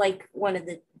like one of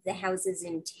the houses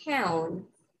in town.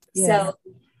 Yeah. So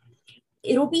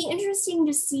it'll be interesting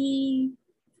to see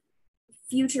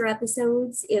future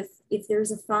episodes if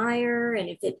there's a fire, and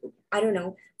if it, I don't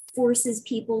know, forces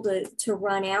people to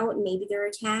run out and maybe they're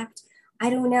attacked. I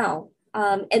don't know.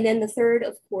 And then the third,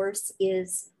 of course,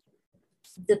 is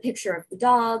the picture of the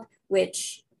dog,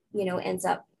 which, ends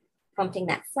up prompting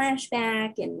that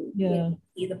flashback and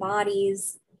see the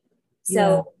bodies.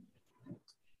 So,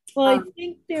 well, I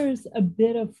think there's a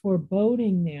bit of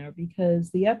foreboding there,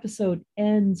 because the episode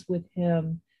ends with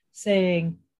him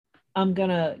saying, I'm going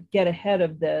to get ahead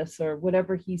of this, or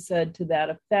whatever he said to that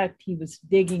effect. He was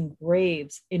digging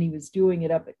graves, and he was doing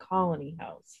it up at Colony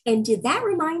House. And did that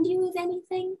remind you of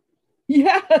anything?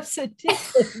 Yes, it did.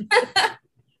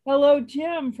 Hello,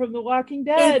 Jim from The Walking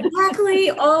Dead.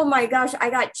 Exactly. Oh my gosh, I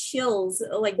got chills,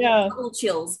 like double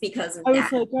chills because of that. I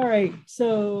was like, all right,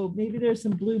 so maybe there's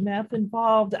some blue meth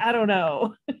involved. I don't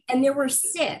know. And there were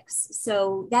 6,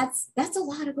 so that's a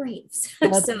lot of graves.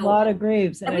 That's a lot of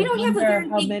graves, and we don't have a very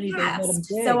big cast,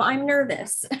 so I'm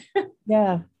nervous.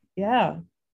 Yeah.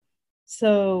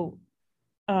 So,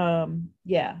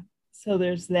 so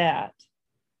there's that.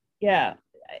 Yeah,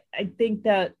 I think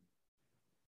that.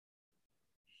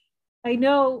 I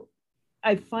know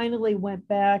I finally went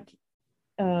back,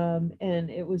 and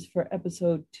it was for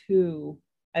episode 2.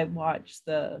 I watched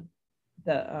the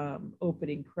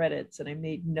opening credits, and I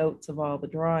made notes of all the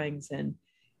drawings. And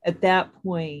at that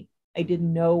point, I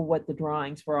didn't know what the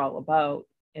drawings were all about.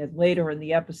 And later in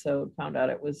the episode, found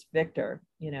out it was Victor,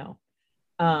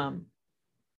 But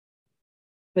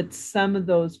some of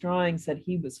those drawings that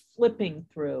he was flipping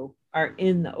through are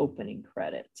in the opening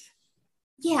credits.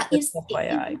 Yeah, Just is a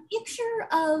FYI. picture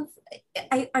of,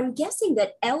 I'm guessing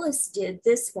that Ellis did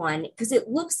this one because it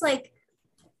looks like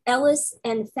Ellis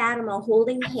and Fatima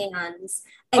holding hands.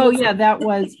 And Oh it's yeah, that the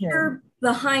was picture him.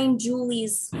 behind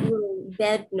Julie's little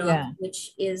bed nook, Yeah.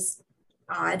 which is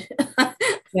odd.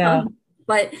 Yeah.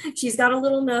 But she's got a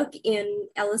little nook in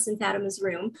Ellis and Fatima's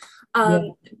room. Yeah.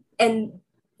 And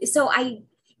so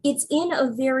it's in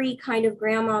a very kind of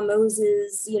Grandma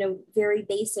Moses, very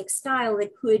basic style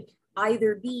that could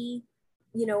either be,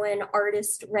 an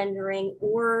artist rendering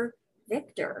or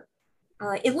Victor.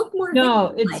 It looked more No,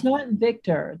 Victor-like. it's not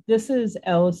Victor. This is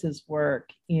Ellis's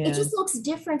work. It And just looks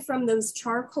different from those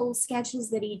charcoal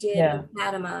sketches that he did Yeah. of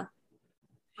Fatima.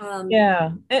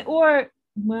 yeah.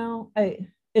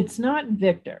 It's not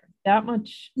Victor. That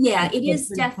much. Yeah, I it feel is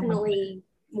pretty confident. definitely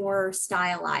more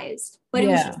stylized, but it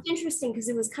was just interesting because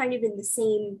it was kind of in the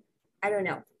same, I don't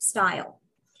know, style.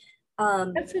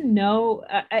 That's a no.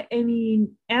 I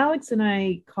mean, Alex and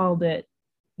I called it,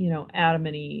 Adam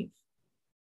and Eve,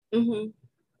 mhm.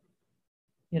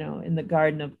 In the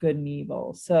Garden of Good and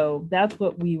Evil. So that's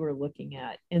what we were looking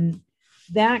at. And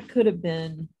that could have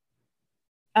been,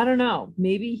 I don't know,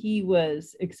 maybe he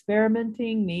was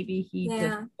experimenting. Maybe he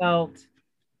just felt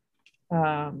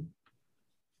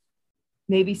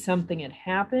maybe something had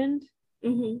happened.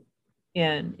 Mhm.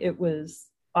 And it was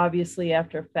obviously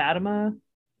after Fatima,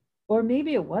 or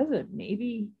maybe it wasn't.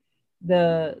 Maybe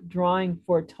the drawing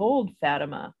foretold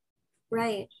Fatima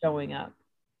Right. showing up.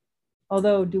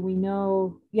 Although, do we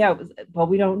know? Yeah,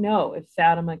 we don't know if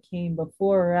Fatima came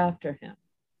before or after him.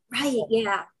 Right.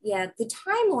 Yeah. Yeah. The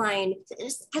timeline,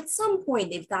 at some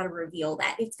point, they've got to reveal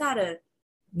that. It's got to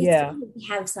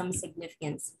have some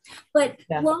significance. But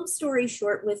long story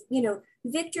short, with,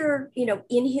 Victor,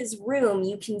 in his room,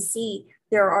 you can see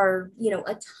there are,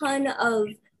 a ton of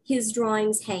his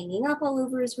drawings hanging up all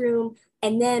over his room.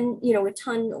 And then, a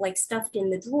ton like stuffed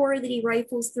in the drawer that he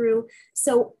rifles through.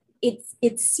 So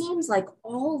it seems like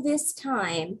all this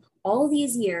time, all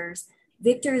these years,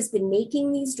 Victor has been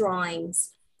making these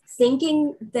drawings,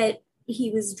 thinking that he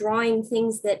was drawing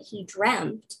things that he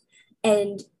dreamt,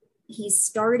 and he's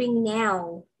starting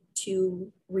now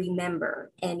to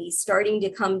remember, and he's starting to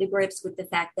come to grips with the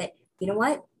fact that, you know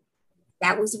what,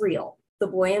 that was real. The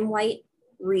boy in white,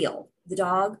 real. The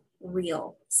dog,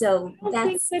 real. So I don't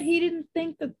think that he didn't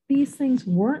think that these things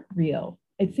weren't real.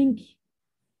 I think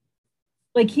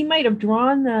like he might have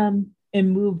drawn them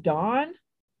and moved on,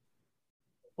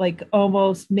 like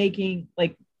almost making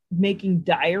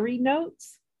diary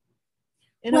notes.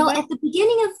 Well, at the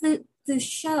beginning of the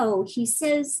show, he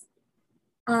says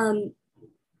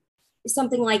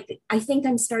something like, I think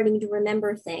I'm starting to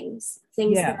remember things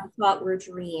that I thought were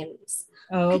dreams.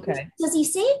 Oh, okay. Does he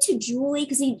say it to Julie?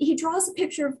 Because he draws a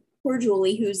picture of poor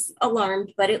Julie, who's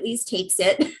alarmed, but at least takes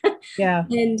it. Yeah.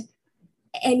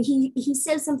 And he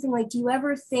says something like, do you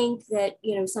ever think that,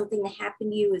 something that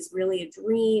happened to you is really a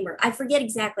dream? Or I forget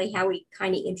exactly how he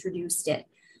kind of introduced it.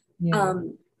 Yeah.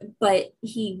 But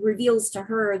he reveals to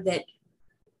her that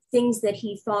things that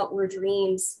he thought were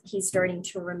dreams, he's starting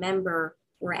to remember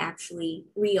were actually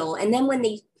real. And then when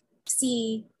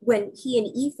he and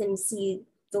Ethan see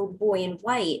the boy in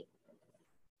white,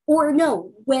 or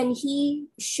no, when he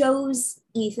shows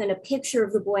Ethan a picture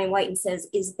of the boy in white and says,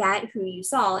 is that who you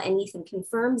saw? And Ethan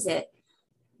confirms it.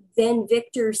 Then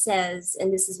Victor says,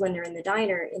 and this is when they're in the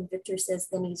diner, and Victor says,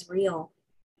 then he's real.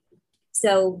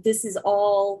 So this is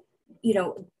all,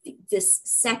 this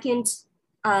second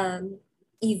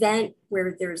event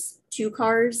where there's two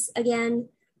cars again,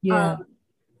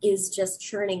 is just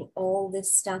churning all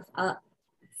this stuff up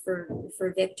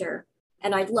for Victor.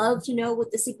 And I'd love to know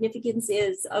what the significance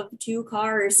is of two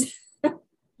cars.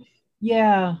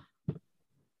 Yeah.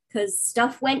 Because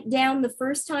stuff went down the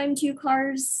first time two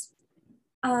cars,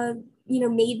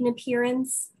 made an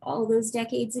appearance all those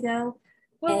decades ago.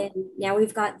 Well, and now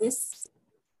we've got this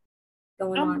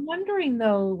going on. I'm wondering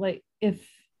though, like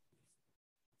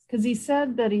because he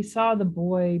said that he saw the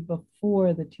boy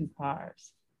before the two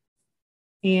cars.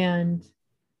 And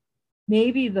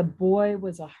maybe the boy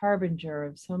was a harbinger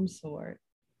of some sort.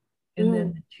 And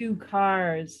then the two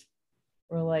cars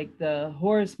were like the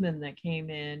horsemen that came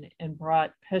in and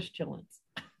brought pestilence.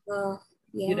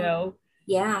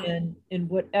 Yeah. And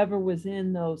whatever was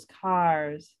in those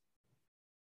cars,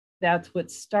 that's what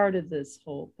started this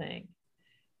whole thing.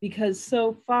 Because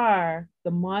so far, the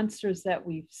monsters that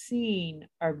we've seen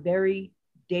are very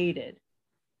dated,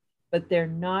 but they're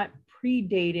not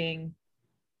predating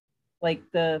like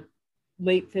the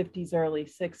late 50s, early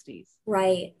 60s.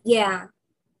 Right. Yeah.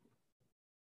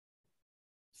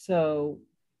 So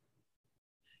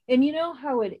And you know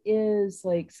how it is,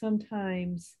 like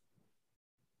sometimes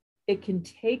it can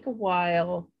take a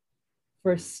while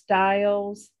for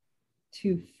styles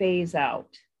to phase out.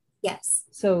 Yes.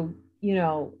 So,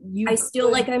 I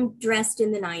still like I'm dressed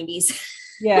in the 90s.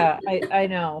 Yeah, I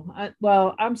know.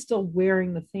 Well, I'm still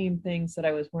wearing the same things that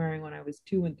I was wearing when I was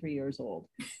 2 and 3 years old.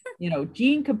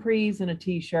 Jean capris and a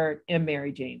t-shirt and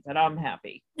Mary Jane's, and I'm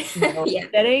happy. Yeah.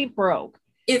 That ain't broke.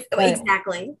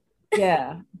 Exactly.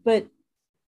 Yeah, but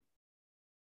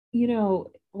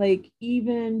like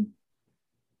even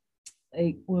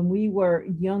like when we were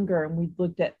younger and we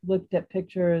looked at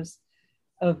pictures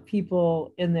of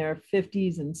people in their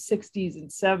 50s and 60s and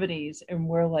 70s, and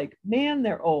we're like, man,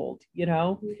 they're old,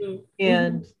 Mm-hmm.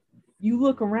 And you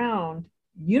look around,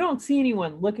 you don't see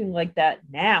anyone looking like that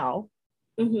now.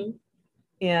 Mm-hmm.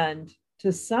 And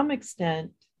to some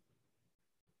extent,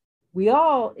 we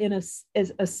all,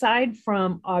 aside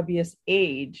from obvious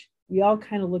age, we all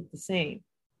kind of look the same.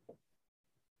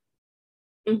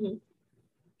 Mm-hmm.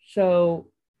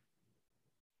 So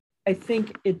I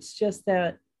think it's just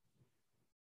that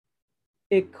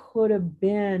it could have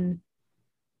been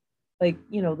like,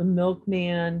 the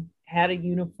milkman had a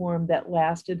uniform that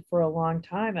lasted for a long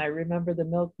time. I remember the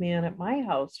milkman at my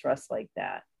house dressed like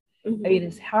that. Mm-hmm. I mean,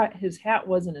 his hat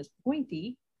wasn't as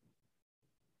pointy,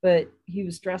 but he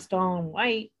was dressed all in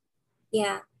white.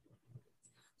 Yeah.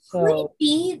 So could it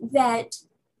be that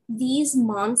these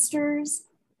monsters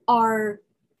are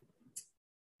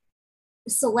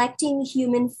selecting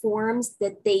human forms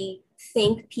that they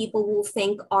think people will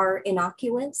think are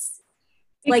innocuous?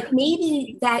 Like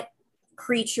maybe that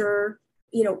creature,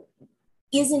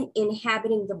 isn't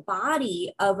inhabiting the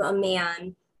body of a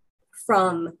man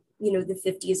from, the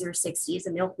 50s or 60s,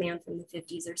 a milkman from the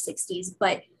 50s or 60s,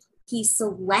 but he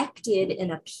selected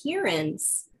an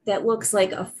appearance that looks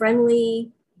like a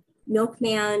friendly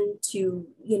milkman to,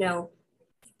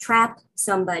 trap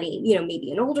somebody,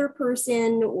 maybe an older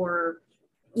person or,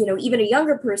 even a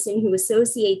younger person who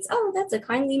associates, oh, that's a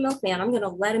kindly milkman, I'm going to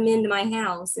let him into my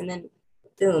house. And then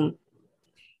boom.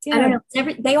 Yeah. I don't know.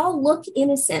 They all look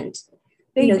innocent.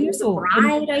 They do. There's a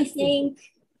bride, I think.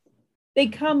 They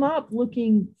come up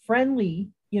looking friendly,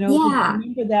 Yeah. I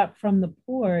remember that from the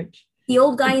porch. The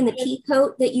old guy in the pea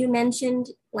coat that you mentioned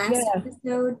last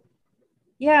episode.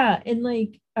 Yeah. And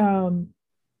like,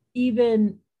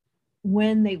 even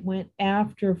when they went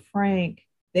after Frank,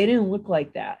 they didn't look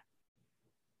like that.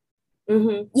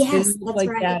 Mm-hmm. Yes, they didn't look like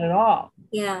right. that at all.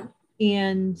 Yeah.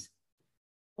 And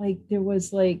like there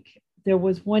was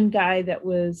one guy that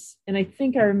was, and I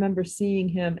think I remember seeing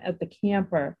him at the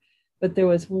camper, but there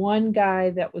was one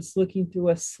guy that was looking through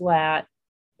a slat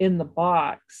in the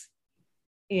box,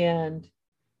 and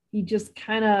he just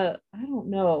kind of, I don't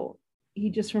know, he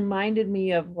just reminded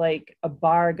me of like a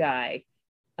bar guy,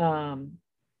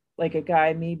 like a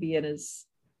guy maybe in his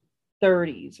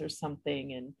 30s or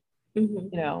something, and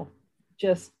mm-hmm.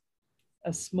 Just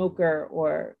a smoker,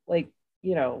 or like,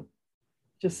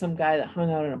 just some guy that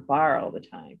hung out in a bar all the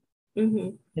time,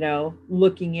 mm-hmm.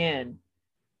 Looking in.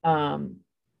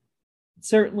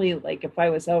 Certainly, like if I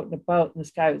was out and about and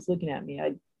this guy was looking at me,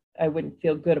 I wouldn't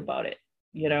feel good about it,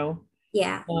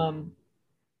 Yeah.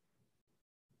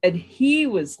 And he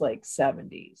was like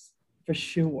 70s for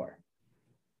sure,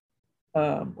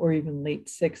 or even late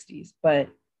 60s,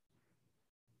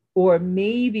 or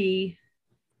maybe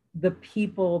the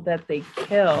people that they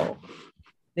kill,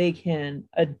 they can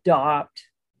adopt,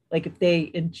 like if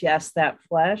they ingest that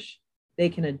flesh, they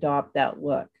can adopt that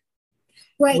look.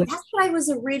 Right. That's what I was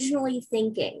originally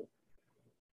thinking.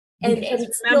 And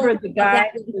it's remember still the guy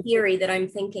theory that I'm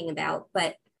thinking about,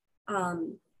 but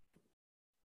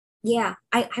yeah,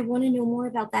 I want to know more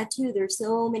about that too. There's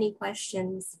so many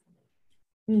questions.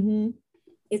 Mm-hmm.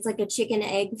 It's like a chicken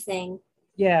egg thing.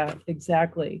 Yeah,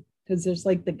 exactly. Because there's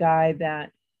like the guy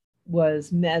that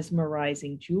was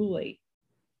mesmerizing Julie.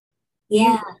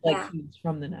 Yeah. He was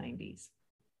from the 90s.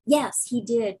 Yes, he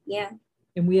did. Yeah.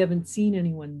 And we haven't seen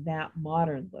anyone that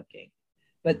modern looking,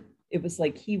 but it was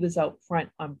like he was out front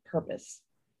on purpose,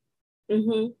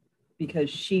 because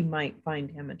she might find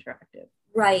him attractive.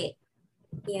 Right.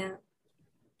 Yeah.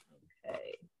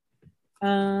 Okay.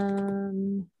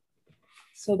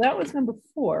 So that was number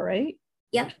 4, right?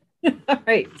 Yep. All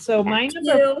right. So my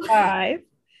number 5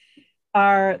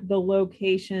 are the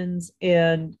locations,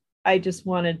 and I just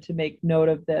wanted to make note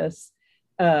of this.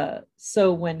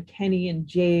 So when Kenny and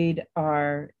Jade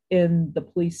are in the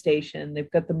police station, they've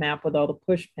got the map with all the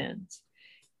push pins,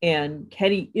 and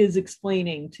Kenny is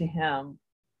explaining to him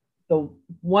the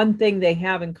one thing they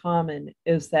have in common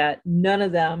is that none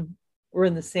of them were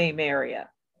in the same area.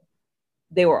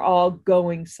 They were all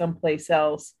going someplace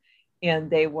else, and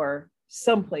they were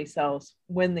someplace else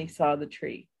when they saw the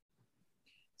tree.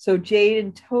 So Jade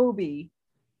and Toby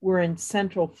were in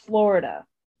Central Florida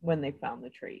when they found the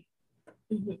tree.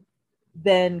 Mhm.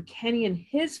 Then Kenny and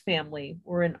his family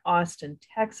were in Austin,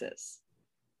 Texas.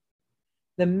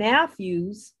 The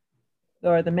Matthews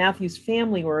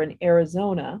family were in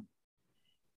Arizona.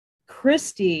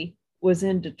 Christy was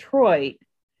in Detroit.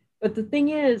 But the thing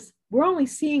is, we're only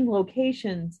seeing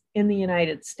locations in the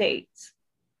United States.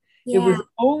 Yeah. It was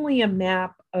only a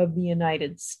map of the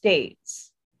United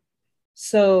States.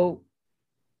 So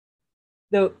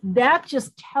that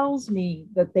just tells me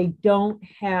that they don't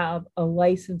have a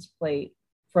license plate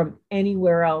from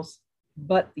anywhere else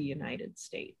but the United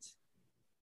States.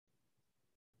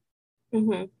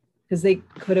 Because they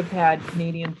could have had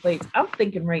Canadian plates. I'm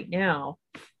thinking right now,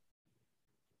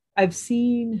 I've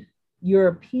seen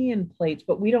European plates,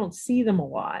 but we don't see them a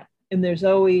lot. And there's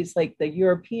always like the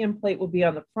European plate will be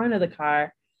on the front of the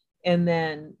car. And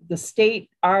then the state,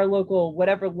 our local,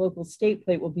 whatever local state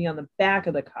plate will be on the back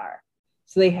of the car.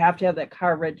 So they have to have that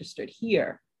car registered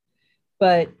here.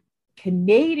 But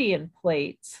Canadian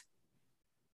plates,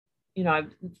 you know,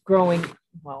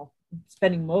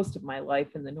 spending most of my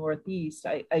life in the Northeast,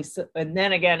 and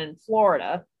then again in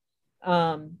Florida,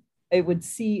 I would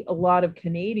see a lot of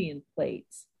Canadian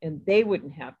plates, and they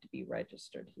wouldn't have to be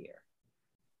registered here.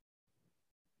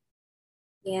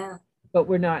 Yeah. But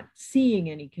we're not seeing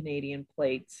any Canadian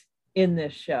plates in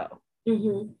this show.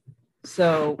 Mm-hmm.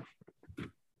 So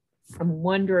I'm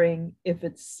wondering if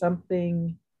it's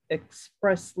something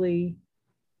expressly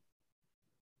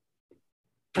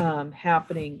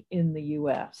happening in the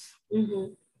US.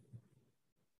 Mm-hmm.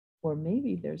 Or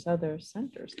maybe there's other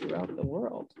centers throughout the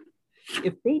world.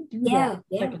 If they do that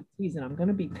second season, I'm going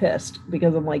to be pissed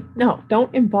because I'm like, no,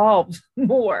 don't involve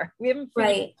more. We haven't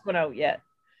figured this one out yet.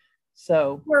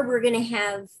 So, or we're going to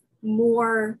have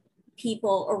more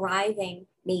people arriving,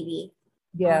 maybe.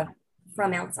 Yeah.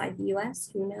 From outside the US.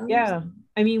 Who knows? Yeah.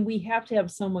 I mean, we have to have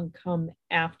someone come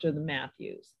after the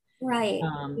Matthews. Right.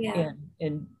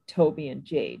 And Toby and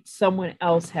Jade. Someone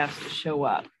else has to show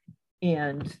up.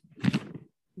 And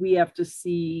we have to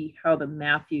see how the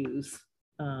Matthews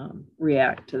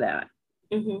react to that.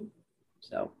 Mm-hmm.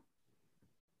 So,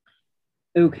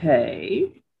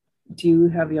 okay. Do you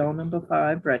have y'all number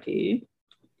 5 ready?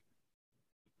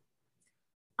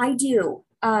 I do.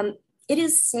 It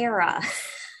is Sarah.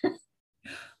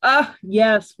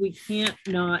 Yes, we can't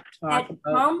not talk that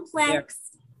about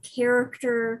complex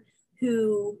character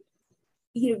who,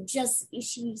 you know, just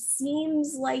she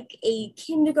seems like a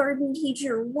kindergarten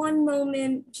teacher one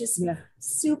moment, just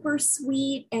super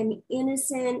sweet and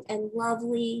innocent and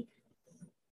lovely.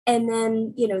 And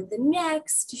then, you know, the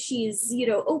next she's, you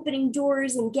know, opening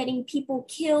doors and getting people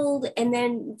killed. And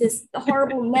then this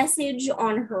horrible message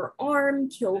on her arm,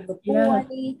 kill the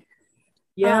boy.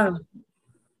 Yeah.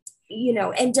 You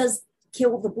know, and does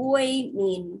kill the boy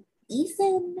mean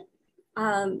Ethan?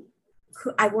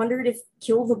 I wondered if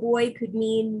kill the boy could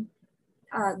mean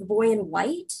the boy in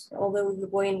white, although the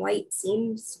boy in white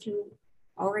seems to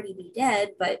already be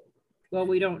dead. But well,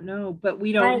 we don't know. But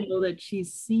we don't know that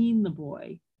she's seen the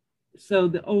boy. So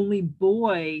the only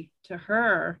boy to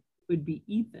her would be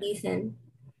Ethan.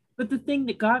 But the thing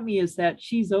that got me is that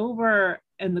she's over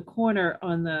in the corner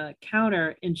on the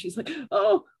counter and she's like,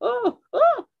 oh,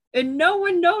 and no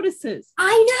one notices.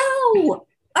 I know.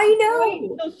 Right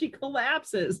until she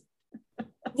collapses.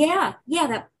 Yeah.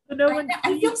 I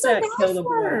feel so bad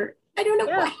for her. I don't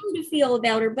know how to feel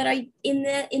about her, but in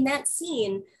that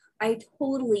scene, I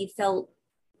totally felt,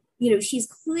 you know, she's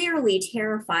clearly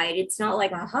terrified. It's not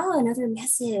like, another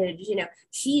message. You know,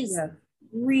 she's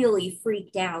really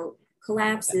freaked out,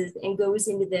 collapses, and goes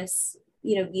into this,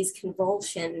 you know, these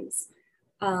convulsions,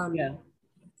 you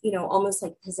know, almost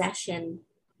like possession.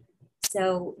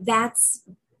 So that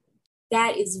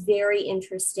is very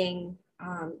interesting.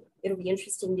 It'll be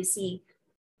interesting to see,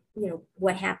 you know,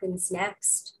 what happens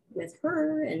next with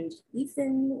her and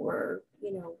Ethan or,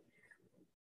 you know,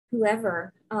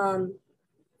 whoever.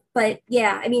 But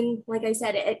yeah, I mean, like I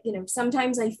said, you know,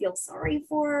 sometimes I feel sorry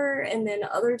for her, and then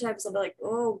other times I'll be like,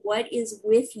 oh, what is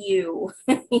with you?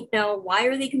 You know, why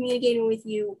are they communicating with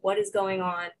you? What is going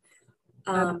on?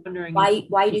 I'm wondering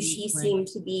why does she seem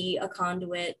to be a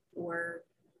conduit, or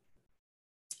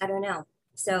I don't know.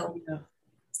 So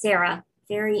Sarah,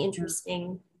 very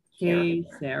interesting. Hey,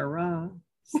 Sarah.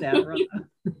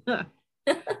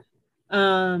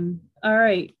 All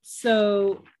right.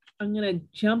 So I'm going to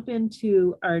jump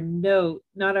into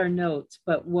not our notes,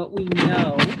 but what we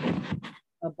know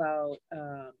about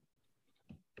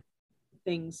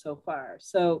things so far.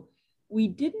 So we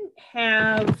didn't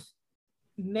have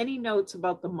many notes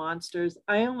about the monsters.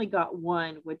 I only got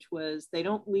one, which was they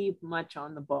don't leave much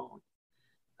on the bone.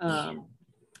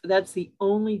 That's the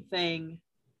only thing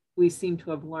we seem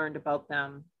to have learned about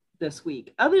them this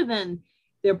week, other than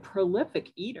they're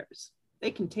prolific eaters.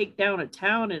 They can take down a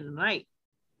town in a night.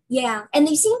 Yeah, and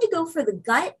they seem to go for the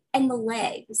gut and the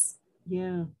legs.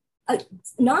 Yeah.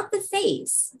 Not the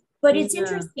face. But it's Yeah.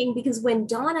 interesting because when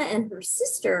Donna and her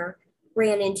sister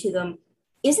ran into them,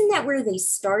 isn't that where they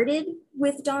started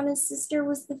with Donna's sister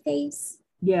was the face?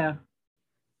 Yeah.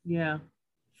 Yeah.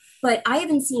 But I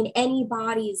haven't seen any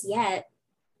bodies yet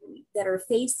that are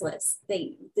faceless.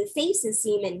 The faces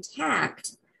seem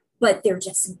intact, but they're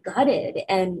just gutted,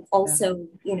 and also,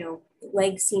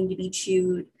 legs seem to be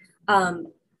chewed.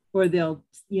 Or they'll,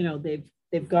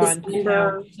 they've gone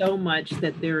down so much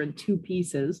that they're in two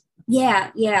pieces.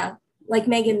 Yeah, like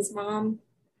Megan's mom.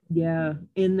 Yeah,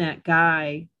 in that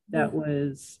guy that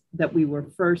we were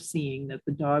first seeing that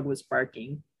the dog was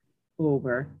barking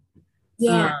over.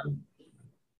 Yeah.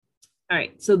 All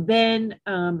right, so then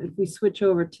if we switch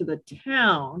over to the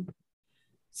town,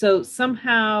 so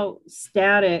somehow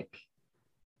Static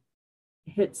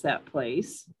hits that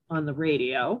place on the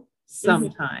radio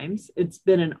sometimes. It's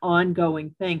been an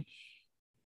ongoing thing.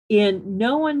 And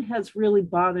no one has really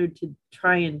bothered to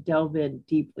try and delve in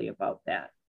deeply about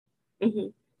that.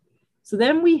 So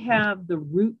then we have the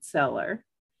root cellar,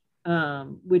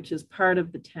 which is part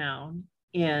of the town.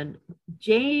 And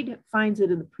Jade finds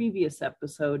it in the previous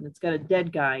episode, and it's got a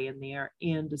dead guy in there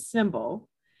and a symbol.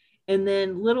 And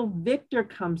then little Victor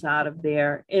comes out of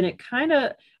there, and it kind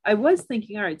of, I was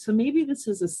thinking, all right, so maybe this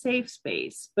is a safe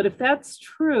space. But if that's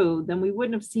true, then we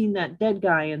wouldn't have seen that dead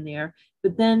guy in there.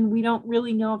 But then we don't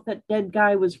really know if that dead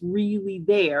guy was really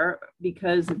there,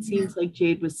 because it seems like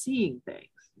Jade was seeing things.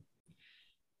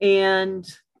 And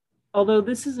although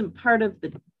this isn't part of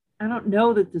the, I don't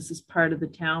know that this is part of the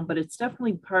town, but it's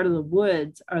definitely part of the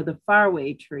woods, are the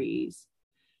Farway trees.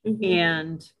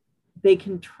 And they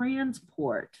can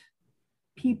transport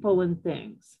people and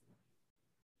things.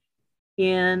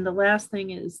 And the last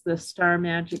thing is the Star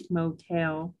Magic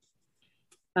Motel.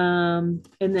 And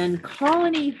then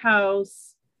Colony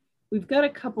House, we've got a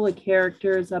couple of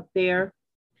characters up there.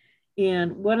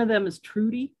 And one of them is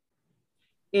Trudy.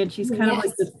 And she's kind of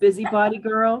like this busybody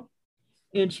girl.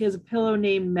 And she has a pillow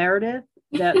named Meredith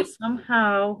that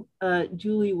somehow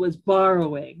Julie was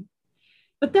borrowing.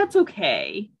 But that's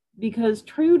okay, because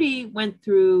Trudy went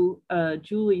through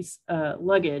Julie's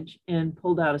luggage and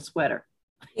pulled out a sweater.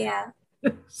 Yeah.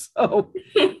 So,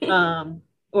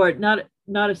 or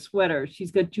not a sweater.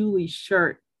 She's got Julie's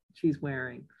shirt she's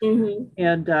wearing.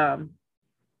 And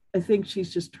I think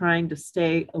she's just trying to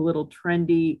stay a little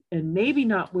trendy and maybe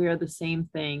not wear the same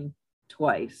thing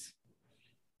twice.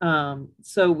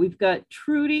 So we've got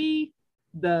Trudy,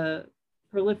 the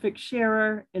prolific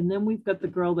sharer, and then we've got the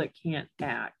girl that can't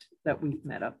act that we've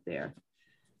met up there.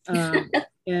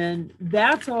 And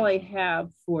that's all I have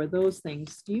for those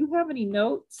things. Do you have any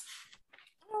notes?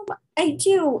 I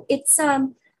do. It's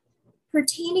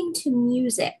pertaining to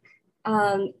music,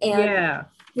 and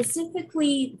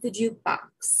specifically the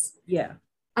jukebox. Yeah.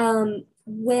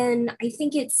 When I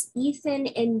think it's Ethan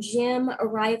and Jim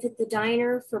arrive at the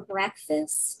diner for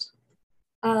breakfast,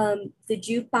 the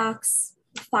jukebox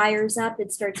fires up.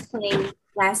 It starts playing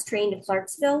Last Train to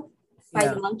Clarksville by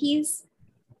the Monkees.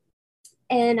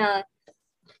 And, I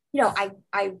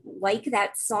like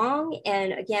that song.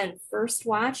 And again, first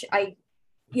watch, I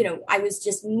was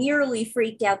just nearly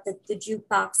freaked out that the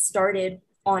jukebox started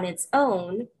on its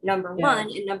own, number one.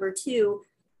 And number two,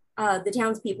 the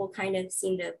townspeople kind of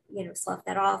seem to, slough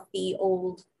that off, the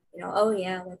old, oh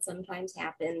yeah, that sometimes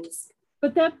happens.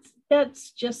 But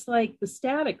that's just like the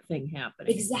Static thing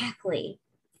happening. Exactly.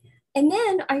 And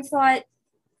then I thought,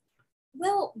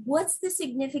 well, what's the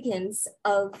significance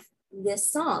of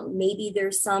this song? Maybe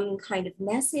there's some kind of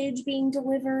message being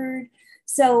delivered.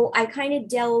 So I kind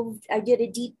of I did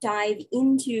a deep dive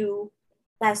into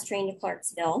Last Train to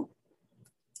Clarksville.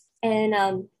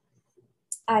 And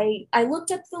I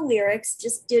looked up the lyrics,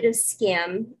 just did a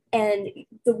skim. And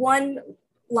the one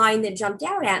line that jumped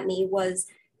out at me was,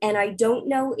 "And I don't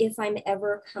know if I'm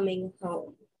ever coming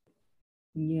home."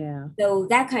 Yeah. So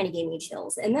that kind of gave me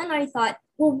chills. And then I thought,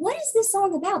 well, what is this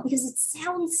song about? Because it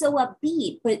sounds so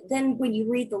upbeat, but then when you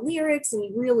read the lyrics and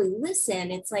you really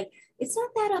listen, it's like, it's not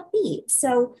that upbeat.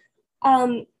 So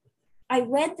I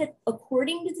read that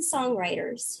according to the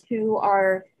songwriters, who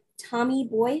are Tommy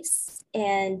Boyce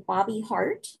and Bobby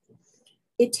Hart,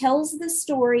 it tells the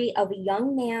story of a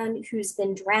young man who's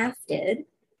been drafted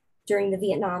during the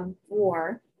Vietnam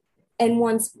War and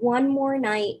wants one more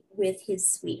night with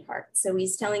his sweetheart. So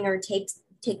he's telling her, take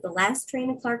take the last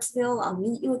train to Clarksville. I'll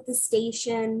meet you at the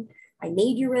station. I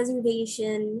made your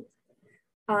reservation.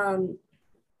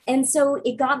 And so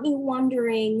it got me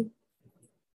wondering,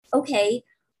 okay,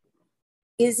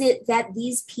 is it that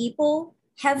these people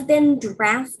have been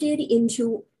drafted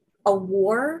into a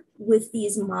war with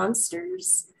these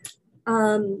monsters?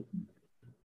 And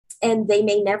they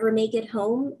may never make it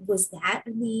home? Was that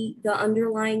the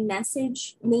underlying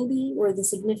message, maybe, or the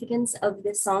significance of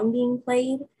this song being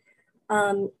played?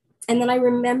 And then I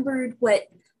remembered what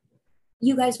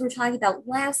you guys were talking about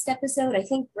last episode. I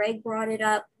think Greg brought it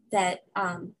up that,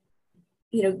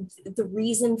 the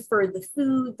reason for the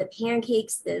food, the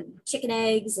pancakes, the chicken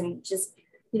eggs, and just,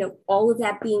 all of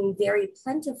that being very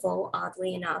plentiful,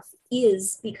 oddly enough,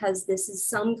 is because this is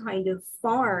some kind of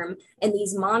farm and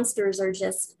these monsters are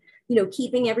just,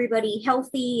 keeping everybody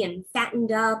healthy and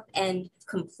fattened up and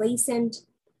complacent.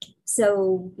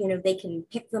 So, they can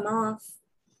pick them off.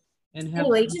 And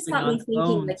anyway, it just got me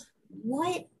thinking,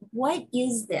 like, what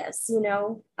is this?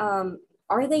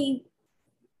 Are they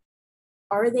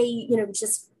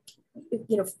just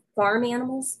farm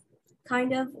animals,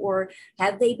 kind of, or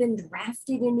have they been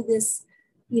drafted into this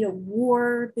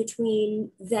war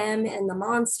between them and the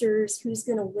monsters? Who's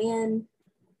going to win?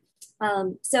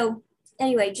 So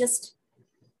anyway, just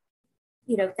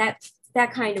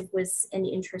that kind of was an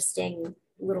interesting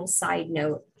little side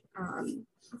note.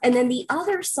 And then the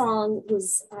other song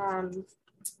was, I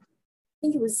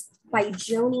think it was by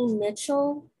Joni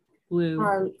Mitchell,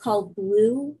 Blue. Called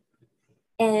Blue.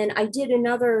 And I did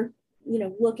another,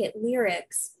 look at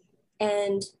lyrics.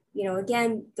 And,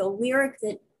 again, the lyric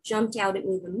that jumped out at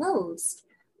me the most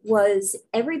was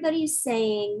everybody's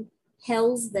saying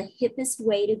hell's the hippest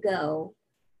way to go.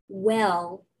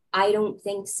 Well, I don't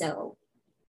think so.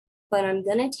 But I'm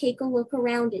going to take a look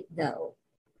around it, though.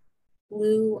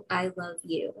 Blue, I love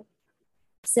you.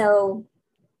 So,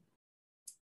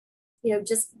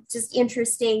 just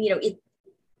interesting,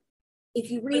 if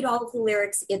you read all of the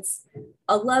lyrics, it's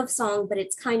a love song, but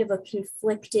it's kind of a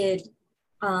conflicted,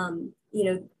 they're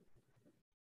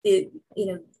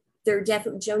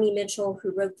definitely Joni Mitchell,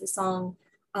 who wrote the song.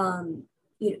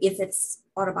 If it's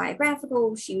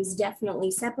autobiographical, she was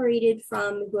definitely separated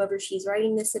from whoever she's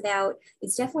writing this about.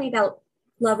 It's definitely about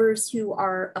lovers who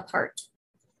are apart.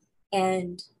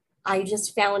 And I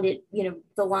just found it,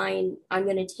 the line, I'm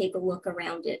going to take a look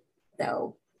around it,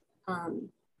 though.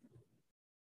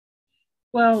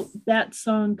 Well, that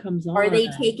song comes on. Are they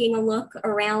taking a look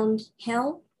around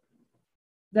hell?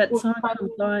 That song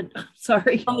comes on.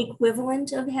 Sorry. Some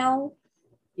equivalent of hell?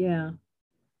 Yeah.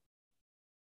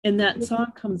 And that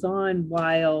song comes on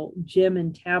while Jim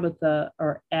and Tabitha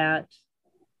are at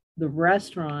the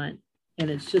restaurant, and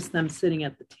it's just them sitting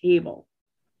at the table.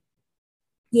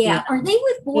 Yeah. Are they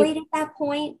with Boyd at that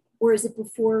point, or is it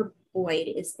before Boyd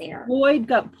is there? Boyd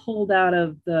got pulled out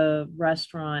of the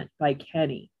restaurant by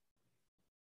Kenny.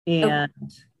 And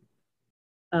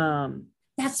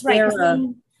that's right.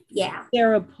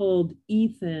 Sarah pulled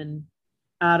Ethan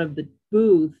out of the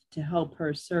booth to help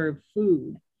her serve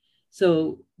food.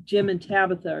 So Jim and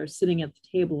Tabitha are sitting at the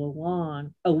table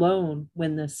alone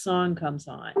when this song comes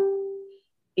on.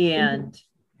 And,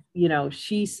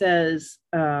 she says,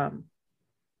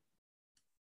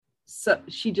 so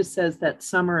she just says that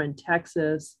summer in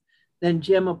Texas. Then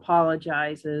Jim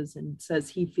apologizes and says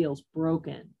he feels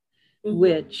broken,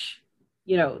 which,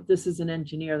 this is an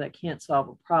engineer that can't solve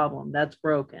a problem. That's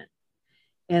broken.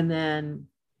 And then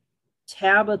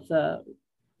Tabitha,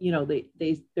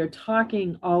 they're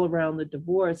talking all around the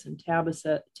divorce, and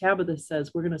Tabitha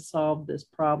says, we're going to solve this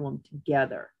problem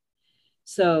together.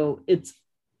 So it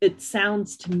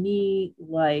sounds to me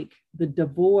like the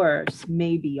divorce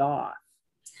may be off.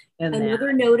 And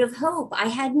another note of hope. I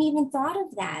hadn't even thought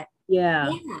of that.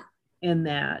 Yeah. And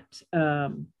that,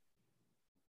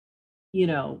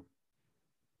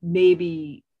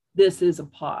 maybe this is a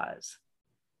pause,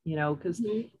 because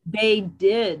they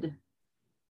did,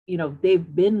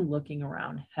 they've been looking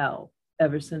around hell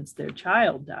ever since their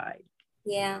child died.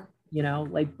 Yeah.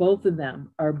 Like both of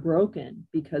them are broken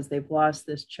because they've lost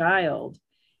this child,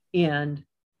 and,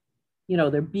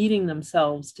 they're beating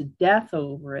themselves to death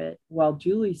over it, while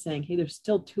Julie's saying, hey, there's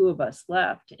still two of us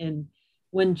left. And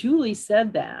when Julie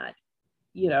said that,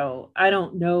 I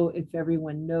don't know if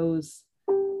everyone knows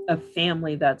a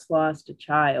family that's lost a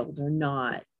child or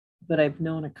not, but I've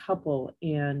known a couple,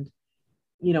 and,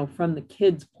 from the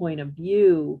kids' point of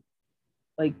view,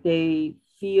 like they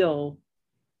feel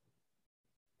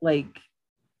like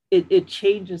it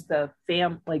changes the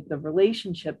the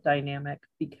relationship dynamic,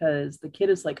 because the kid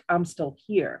is like, I'm still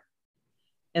here.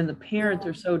 And the parents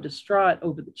are so distraught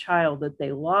over the child that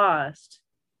they lost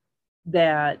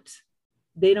that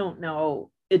they don't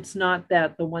know. It's not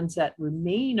that the ones that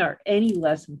remain are any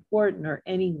less important or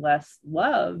any less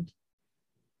loved.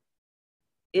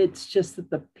 It's just that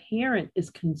the parent is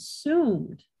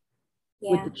consumed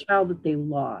with the child that they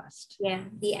lost. Yeah,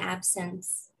 the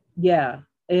absence. Yeah.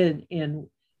 And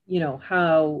you know,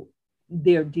 how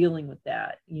they're dealing with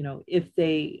that. You know, if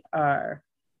they are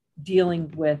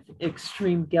dealing with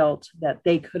extreme guilt that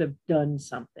they could have done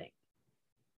something.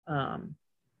 I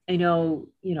know,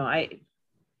 you know,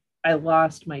 I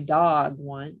lost my dog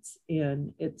once,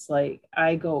 and it's like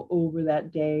I go over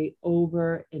that day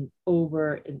over and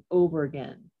over and over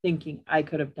again, thinking I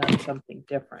could have done something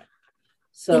different.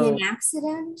 So in an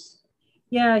accident?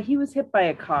 Yeah, he was hit by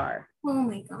a car. Oh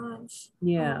my gosh.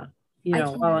 Yeah. Oh, you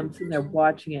know, while I'm sitting there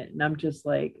watching it, and I'm just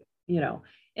like, you know,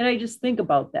 and I just think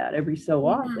about that every so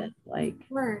often. Like, of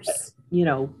course. You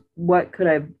know,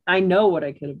 I know what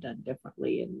I could have done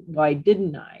differently, and why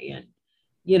didn't I? And,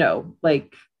 you know,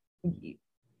 like, you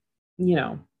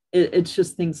know, it's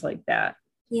just things like that.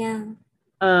 Yeah.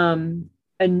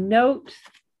 A note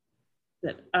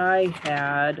that I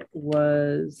had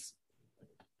was,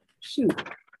 shoot,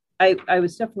 I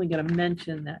was definitely going to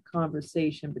mention that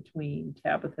conversation between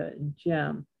Tabitha and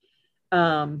Jim.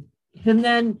 And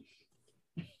then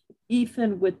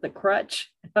Ethan with the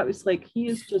crutch, I was like, he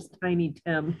is just Tiny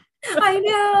Tim. I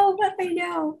know.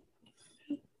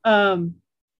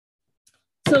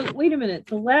 So wait a minute.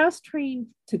 The last train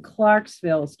to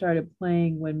Clarksville started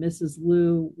playing when Mrs.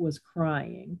 Lou was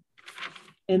crying.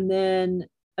 And then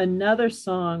another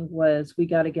song was We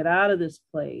Got to Get Out of This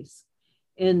Place.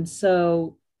 And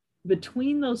so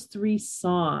between those three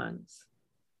songs,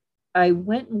 I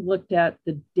went and looked at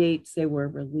the dates they were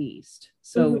released.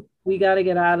 So We Got to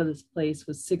Get Out of This Place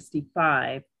was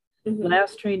 65.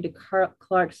 Last Train to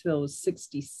Clarksville was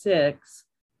 66.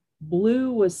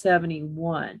 Blue was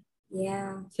 71.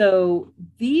 Yeah. So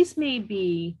these may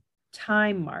be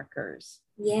time markers.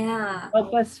 Yeah.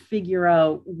 Help us figure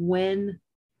out when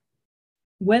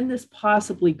this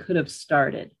possibly could have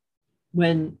started,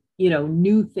 when, you know,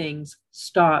 new things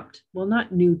stopped. Well,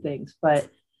 not new things, but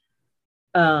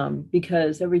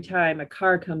because every time a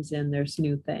car comes in, there's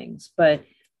new things. But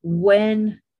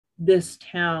when this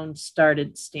town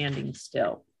started standing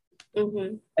still,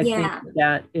 I think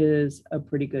that is a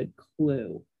pretty good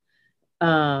clue.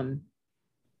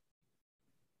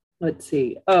 Let's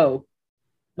see. Oh,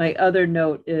 my other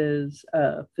note is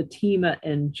Fatima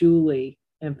and Julie.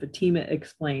 And Fatima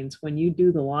explains, when you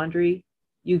do the laundry,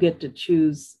 you get to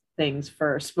choose things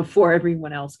first before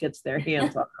everyone else gets their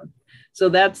hands on them. So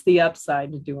that's the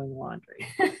upside to doing laundry.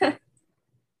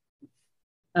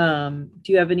 Do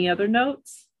you have any other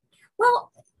notes?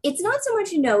 Well, it's not so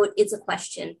much a note, it's a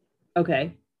question.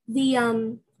 Okay.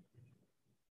 The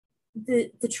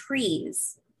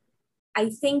trees. I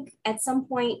think at some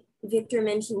point Victor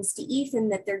mentions to Ethan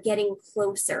that they're getting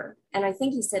closer. And I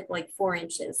think he said like 4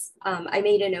 inches. I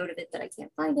made a note of it, that I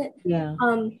can't find it. Yeah.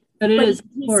 But it is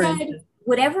he 4 said, inches.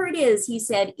 Whatever it is, he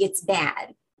said it's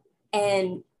bad.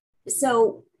 And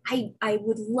so I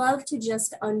would love to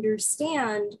just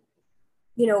understand,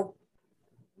 you know,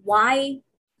 why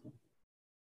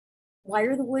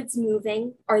are the woods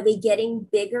moving? Are they getting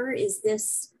bigger? Is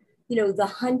this, you know, the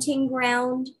hunting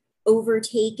ground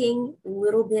overtaking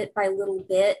little bit by little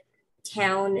bit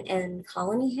town and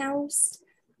colony house?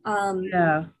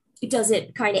 Does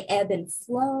it kind of ebb and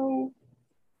flow?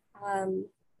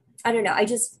 I don't know. I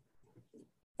just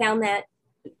found that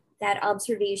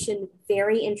observation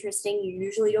very interesting. You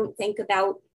usually don't think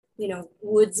about, you know,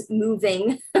 woods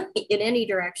moving in any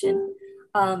direction.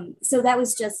 So that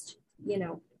was just, you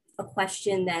know, a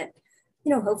question that,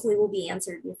 you know, hopefully will be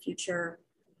answered in a future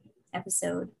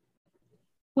episode.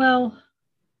 Well,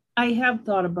 I have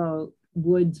thought about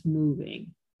woods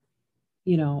moving,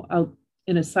 you know, out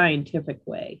in a scientific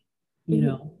way, you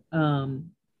know,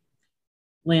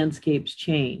 landscapes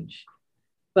change.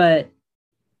 But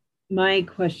my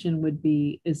question would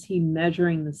be, is he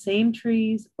measuring the same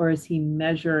trees, or is he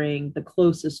measuring the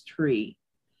closest tree?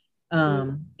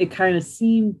 It kind of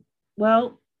seemed,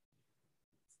 well,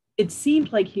 it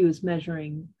seemed like he was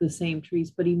measuring the same trees,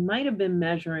 but he might have been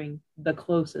measuring the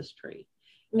closest tree,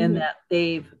 and that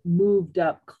they've moved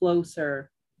up closer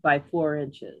by 4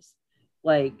 inches.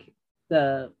 Like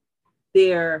their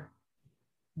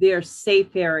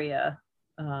safe area,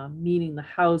 meaning the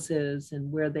houses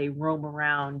and where they roam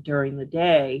around during the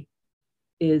day,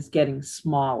 is getting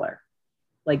smaller.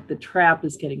 Like the trap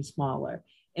is getting smaller.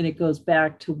 And it goes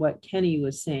back to what Kenny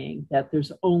was saying, that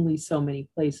there's only so many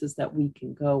places that we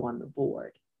can go on the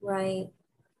board. Right.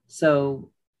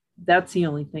 So that's the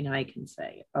only thing I can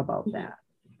say about that.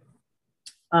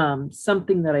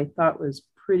 something that I thought was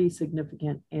pretty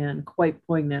significant and quite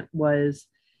poignant was,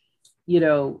 you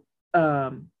know,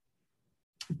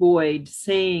 Boyd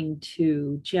saying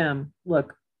to Jim,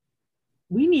 look,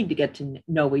 we need to get to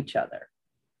know each other.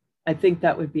 I think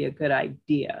that would be a good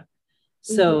idea.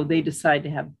 So they decide to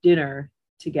have dinner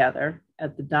together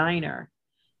at the diner,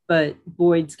 but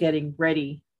Boyd's getting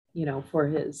ready, for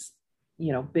his,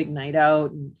 big night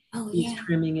out, and he's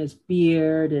trimming his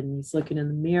beard and he's looking in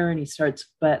the mirror and he starts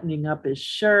buttoning up his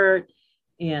shirt.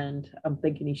 And I'm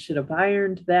thinking he should have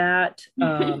ironed that.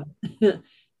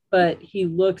 But he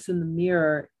looks in the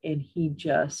mirror and he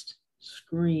just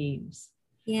screams.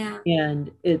 Yeah.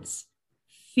 And it's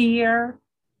fear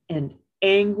and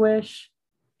anguish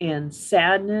and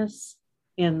sadness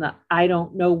and the I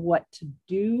don't know what to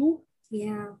do.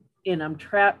 Yeah. And I'm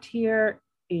trapped here,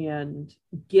 and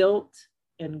guilt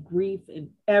and grief and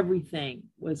everything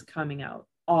was coming out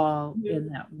all in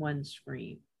that one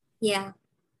scream. Yeah.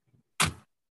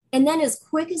 And then as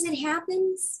quick as it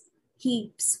happens,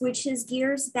 he switches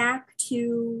gears back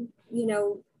to,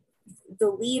 the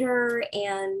leader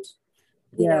and,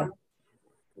 you know,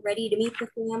 ready to meet the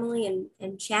family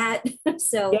and chat.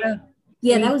 So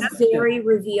that was very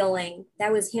revealing.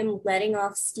 That was him letting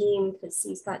off steam because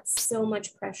he's got so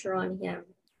much pressure on him,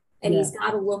 and he's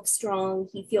got to look strong.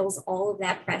 He feels all of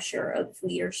that pressure of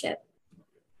leadership.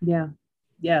 Yeah.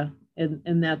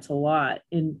 And that's a lot.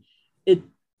 And it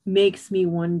makes me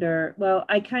wonder, well,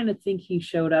 I kind of think he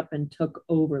showed up and took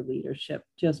over leadership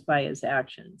just by his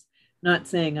actions. Not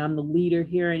saying I'm the leader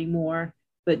here anymore,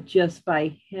 but just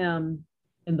by him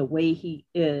and the way he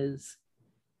is.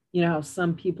 How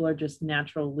some people are just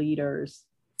natural leaders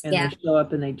and they show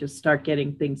up and they just start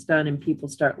getting things done and people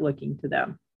start looking to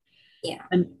them. Yeah.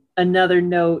 And another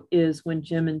note is when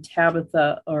Jim and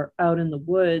Tabitha are out in the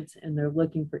woods and they're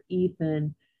looking for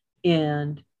Ethan,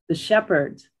 and the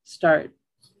shepherds start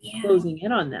closing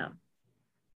in on them.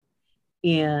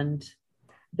 And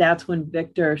that's when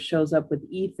Victor shows up with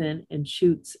Ethan and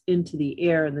shoots into the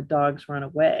air and the dogs run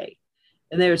away.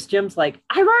 And there's Jim's like,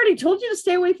 I've already told you to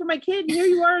stay away from my kid. Here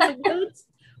you are in the woods.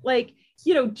 Like,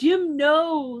 Jim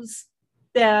knows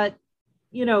that,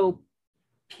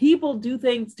 people do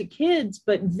things to kids,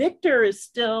 but Victor is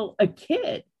still a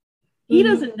kid. He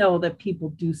doesn't know that people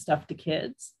do stuff to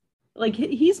kids. Like,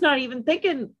 he's not even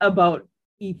thinking about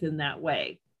Ethan that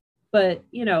way. But,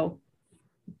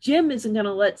 Jim isn't going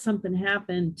to let something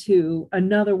happen to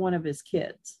another one of his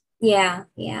kids. Yeah.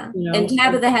 And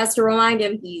Tabitha has to remind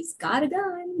him he's got a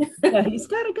gun. He's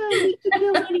got a gun. He could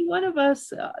kill any one of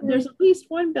us. There's at least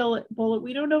one bullet.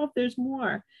 We don't know if there's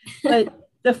more. But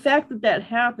the fact that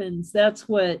happens, that's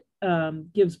what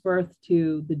gives birth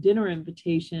to the dinner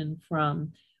invitation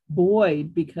from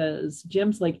Boyd, because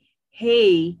Jim's like,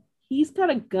 hey, he's got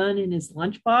a gun in his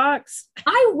lunchbox.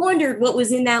 I wondered what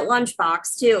was in that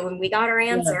lunchbox too, and we got our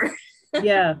answer. We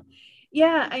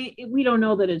don't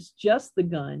know that it's just the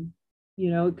gun.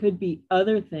 It could be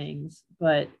other things,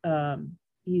 but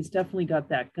he's definitely got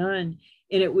that gun,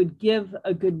 and it would give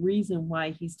a good reason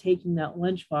why he's taking that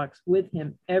lunchbox with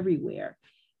him everywhere.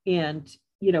 And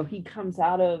he comes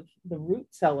out of the root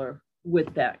cellar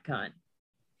with that gun.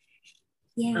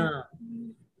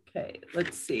 Okay,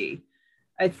 let's see.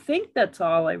 I think that's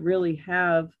all I really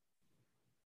have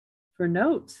for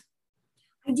notes.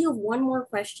 I do have one more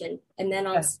question, and then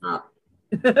I'll stop.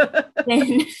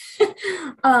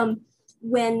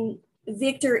 When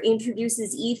Victor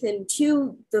introduces Ethan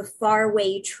to the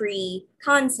Farway tree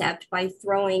concept by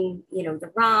throwing,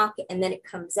 the rock, and then it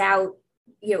comes out,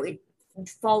 it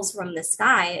falls from the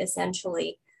sky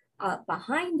essentially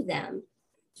behind them.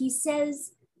 He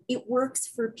says it works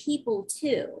for people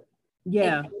too.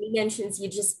 Yeah. And he mentions you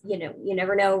just, you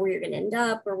never know where you're going to end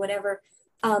up or whatever.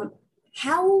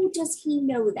 How does he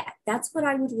know that? That's what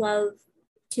I would love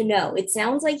to know. It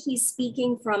sounds like he's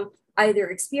speaking from either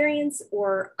experience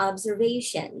or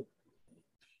observation.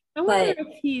 I wonder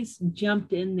if he's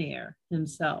jumped in there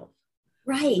himself.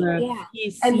 Right,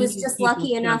 and was just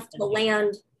lucky enough to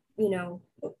land,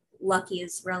 lucky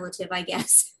is relative, I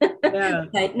guess,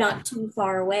 but not too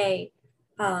far away.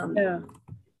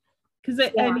 Because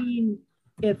I mean,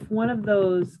 if one of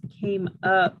those came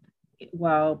up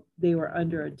while they were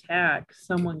under attack,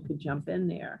 someone could jump in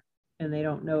there and they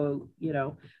don't know,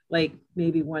 like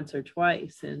maybe once or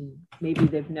twice, and maybe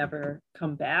they've never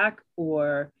come back,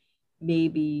 or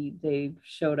maybe they've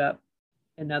showed up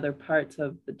in other parts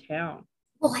of the town.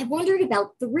 Well, I wondered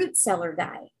about the root cellar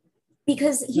guy,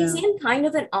 because he's in kind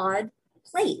of an odd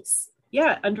place.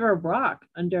 Yeah, under a rock,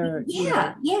 under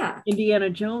Indiana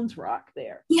Jones rock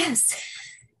there. Yes.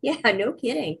 Yeah, no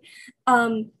kidding.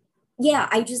 My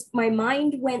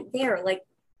mind went there. Like,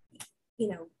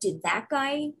 did that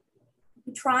guy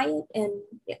try it? And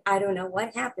I don't know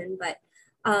what happened, but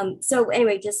so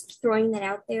anyway, just throwing that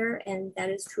out there, and that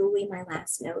is truly my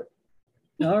last note.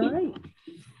 All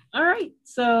right.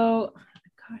 So,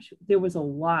 gosh, there was a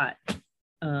lot.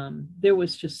 There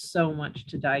was just so much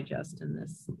to digest in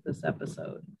this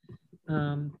episode,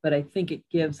 but I think it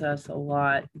gives us a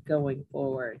lot going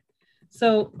forward.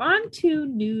 So, on to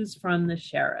news from the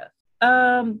sheriff.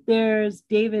 There's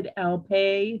David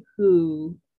Alpay,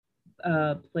 who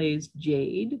plays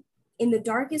Jade. In the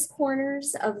darkest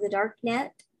corners of the dark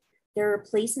net, there are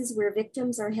places where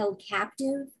victims are held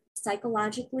captive,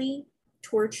 psychologically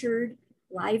tortured,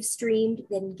 live streamed,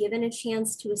 then given a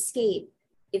chance to escape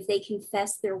if they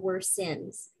confess their worst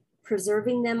sins,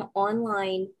 preserving them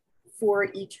online for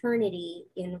eternity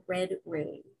in red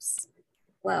rooms.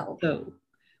 Well, so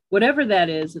whatever that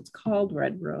is, it's called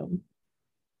Red Room.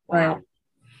 Wow.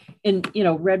 And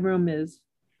Red Room is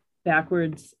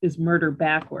murder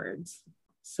backwards.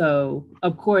 So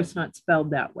of course not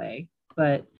spelled that way,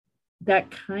 but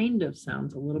that kind of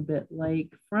sounds a little bit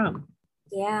like From.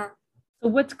 Yeah. So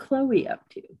what's Chloe up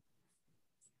to?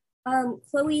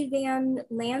 Chloe Van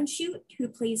Landschoot, who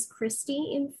plays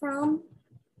Christy in From,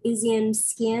 is in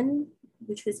Skin,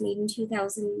 which was made in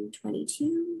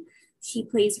 2022. She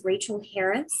plays Rachel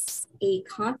Harris, a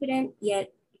confident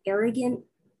yet arrogant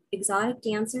exotic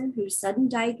dancer whose sudden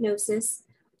diagnosis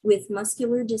with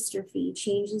muscular dystrophy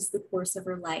changes the course of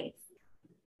her life.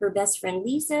 Her best friend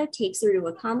Lisa takes her to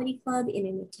a comedy club in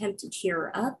an attempt to cheer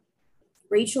her up.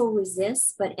 Rachel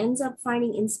resists, but ends up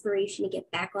finding inspiration to get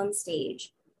back on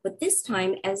stage, but this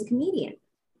time as a comedian.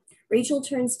 Rachel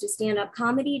turns to stand-up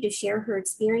comedy to share her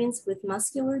experience with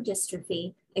muscular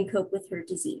dystrophy and cope with her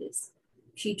disease.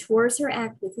 She tours her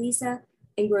act with Lisa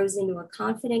and grows into a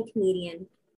confident comedian.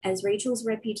 As Rachel's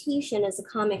reputation as a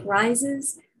comic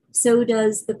rises, so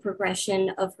does the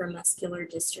progression of her muscular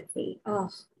dystrophy. Oh,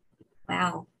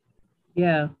 wow.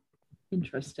 Yeah,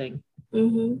 interesting.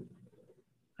 Mm-hmm.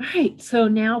 All right, so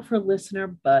now for listener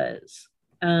buzz.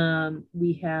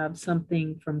 We have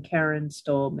something from Karen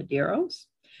Stoll Medeiros,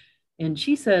 and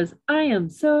she says, I am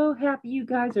so happy you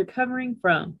guys are covering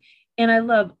From, and I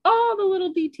love all the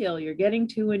little detail you're getting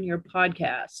to in your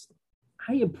podcast.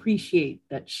 I appreciate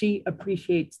that she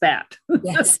appreciates that.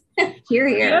 Yes, here.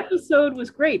 The episode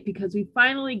was great because we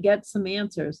finally get some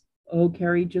answers. Oh,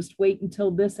 Carrie, just wait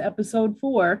until this episode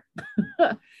 4,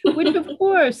 which of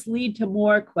course lead to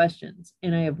more questions.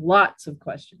 And I have lots of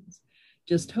questions.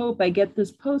 Just hope I get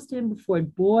this post in before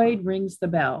Boyd rings the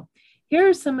bell. Here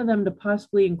are some of them to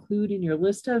possibly include in your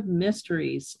list of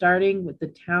mysteries, starting with the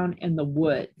town and the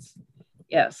woods.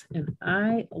 Yes, and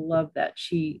I love that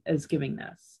she is giving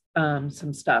us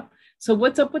some stuff. So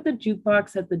what's up with the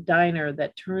jukebox at the diner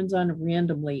that turns on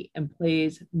randomly and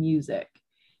plays music?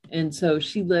 And so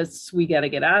she lists, We Got to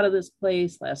Get Out of This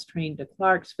Place, Last Train to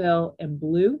Clarksville, and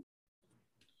Blue.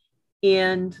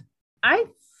 And I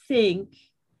think,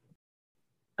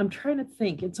 I'm trying to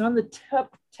think, it's on the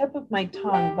tip of my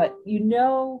tongue, but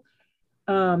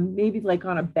maybe like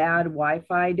on a bad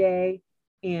Wi-Fi day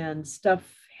and stuff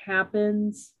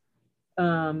happens,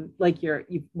 like your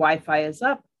Wi-Fi is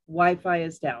up, Wi-Fi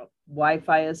is down,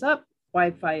 Wi-Fi is up,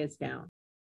 Wi-Fi is down.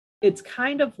 It's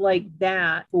kind of like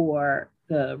that for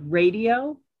the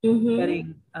radio,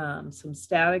 getting some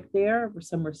static there or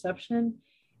some reception,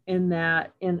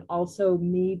 and also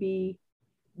maybe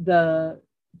the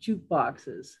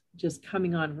jukeboxes just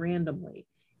coming on randomly.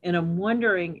 And I'm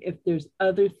wondering if there's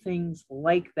other things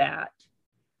like that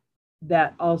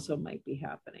also might be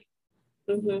happening.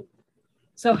 Mm-hmm.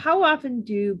 So how often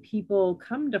do people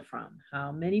come to From?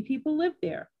 How many people live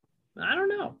there? I don't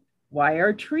know. Why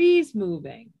are trees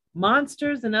moving?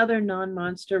 Monsters and other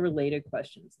non-monster related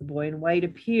questions. The boy in white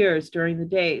appears during the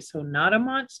day, so not a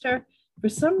monster. For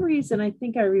some reason, I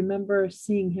think I remember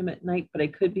seeing him at night, but I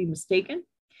could be mistaken.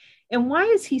 And why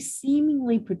is he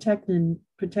seemingly protecting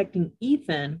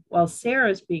Ethan while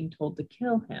Sarah's being told to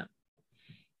kill him?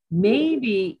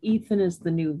 Maybe Ethan is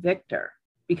the new Victor,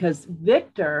 because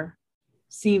Victor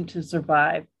seemed to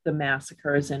survive the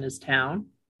massacres in his town,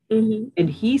 and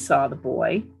he saw the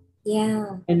boy.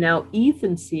 Yeah. And now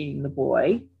Ethan's seeing the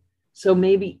boy. So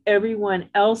maybe everyone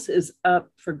else is up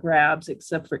for grabs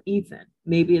except for Ethan.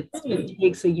 Maybe it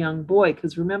takes a young boy,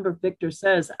 because remember, Victor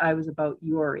says, I was about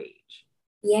your age.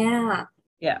 Yeah.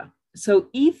 Yeah. So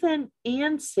Ethan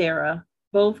and Sarah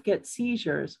both get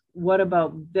seizures. What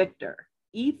about Victor?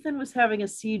 Ethan was having a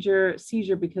seizure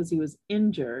because he was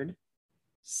injured.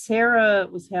 Sarah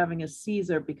was having a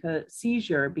seizure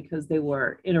because they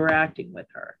were interacting with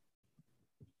her.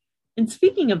 And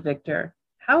speaking of Victor,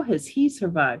 how has he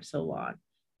survived so long?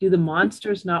 Do the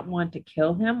monsters not want to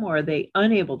kill him, or are they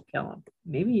unable to kill him?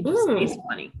 Maybe he just tastes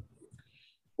funny.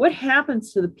 What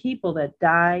happens to the people that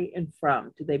die and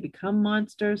from? Do they become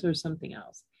monsters or something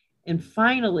else? And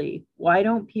finally, why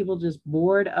don't people just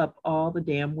board up all the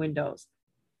damn windows?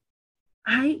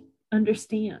 I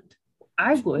understand.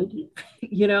 I would,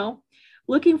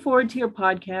 Looking forward to your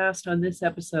podcast on this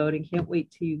episode and can't wait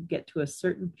to get to a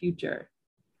certain future.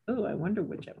 Oh, I wonder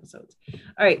which episodes.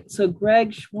 All right. So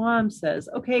Greg Schwam says,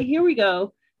 okay, here we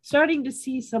go. Starting to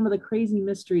see some of the crazy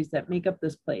mysteries that make up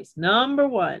this place. Number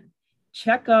 1,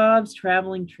 Chekhov's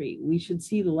traveling tree. We should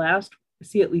see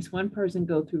at least one person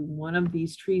go through one of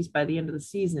these trees by the end of the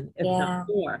season, if not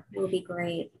more. It will be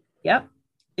great. Yep.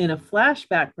 In a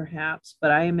flashback, perhaps,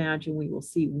 but I imagine we will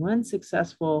see one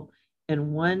successful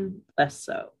and one less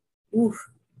so. Oof.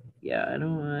 Yeah, I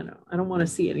don't want to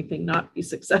see anything not be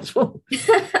successful.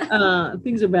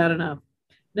 Things are bad enough.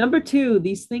 Number 2,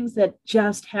 these things that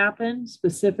just happened,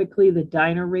 specifically the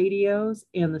diner radios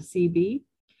and the CB,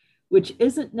 which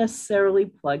isn't necessarily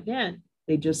plugged in.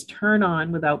 They just turn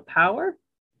on without power.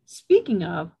 Speaking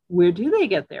of, where do they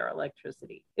get their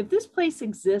electricity? If this place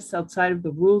exists outside of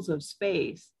the rules of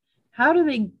space, how do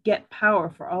they get power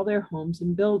for all their homes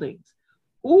and buildings?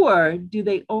 Or do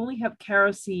they only have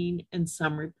kerosene and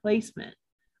some replacement?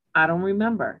 I don't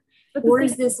remember. Or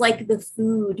is this like the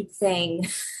food thing?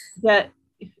 That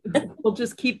will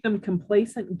just keep them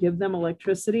complacent and give them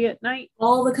electricity at night?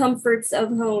 All the comforts of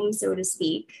home, so to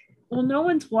speak. Well, no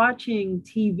one's watching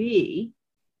TV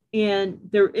and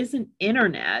there isn't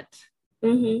internet.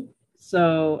 Mm-hmm.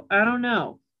 So I don't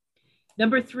know.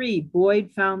 Number 3, Boyd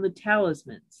found the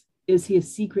talismans. Is he a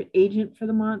secret agent for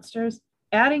the monsters?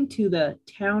 Adding to the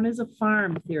town is a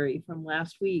farm theory from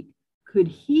last week, could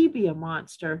he be a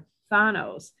monster,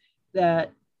 Thanos,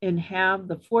 and have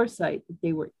the foresight that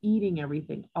they were eating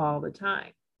everything all the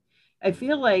time? I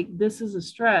feel like this is a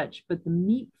stretch, but the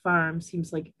meat farm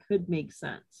seems like it could make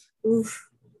sense. Oof.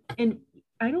 And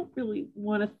I don't really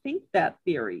want to think that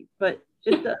theory, but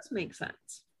it does make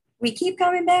sense. We keep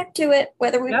coming back to it,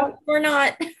 whether we want or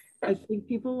not. I think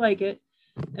people like it.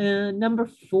 Number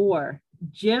 4,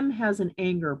 Jim has an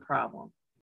anger problem.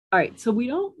 All right, so we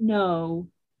don't know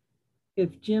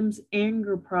if Jim's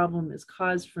anger problem is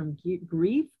caused from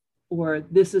grief or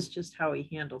this is just how he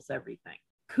handles everything.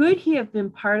 Could he have been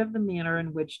part of the manner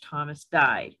in which Thomas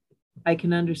died? I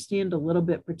can understand a little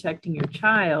bit protecting your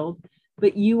child,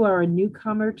 but you are a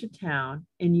newcomer to town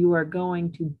and you are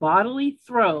going to bodily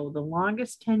throw the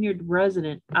longest tenured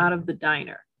resident out of the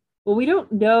diner. Well, we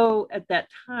don't know at that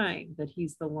time that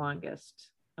he's the longest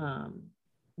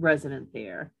resident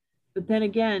there. But then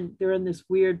again, they're in this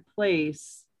weird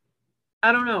place.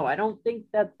 I don't know. I don't think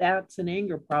that that's an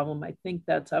anger problem. I think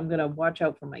that's, I'm going to watch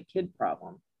out for my kid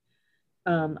problem.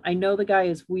 I know the guy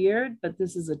is weird, but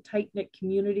this is a tight-knit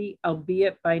community,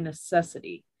 albeit by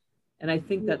necessity. And I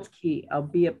think that's key,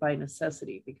 albeit by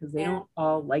necessity, because they don't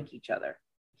all like each other.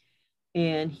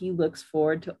 And he looks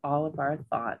forward to all of our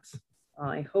thoughts.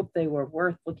 I hope they were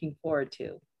worth looking forward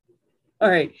to. All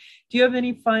right. Do you have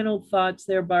any final thoughts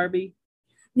there, Barbie?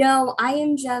 No, I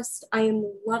am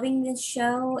loving this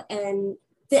show, and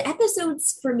the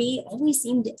episodes for me always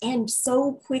seem to end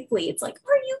so quickly. It's like,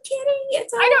 are you kidding?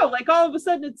 I know, like all of a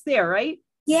sudden it's there, right?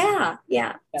 Yeah.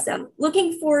 So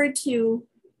looking forward to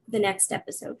the next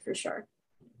episode for sure.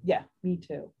 Yeah, me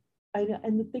too.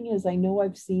 And the thing is, I know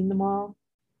I've seen them all,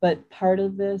 but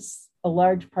a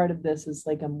large part of this is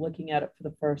like I'm looking at it for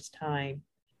the first time.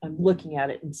 I'm looking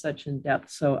at it in such in depth.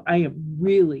 So I am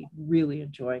really, really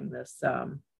enjoying this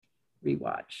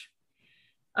rewatch.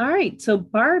 All right. So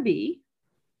Barbie,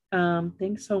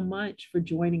 thanks so much for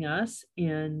joining us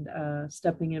and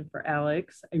stepping in for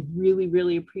Alex. I really,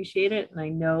 really appreciate it. And I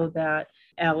know that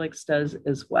Alex does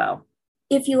as well.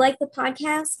 If you like the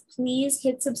podcast, please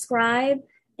hit subscribe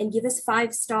and give us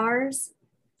 5 stars.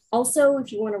 Also,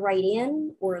 if you want to write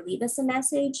in or leave us a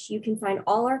message, you can find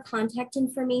all our contact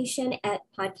information at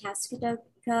podcastica.com.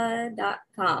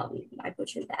 I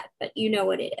butchered that, but you know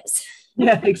what it is.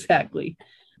 Yeah, exactly.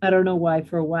 I don't know why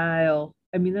for a while.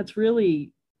 I mean, that's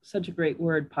really such a great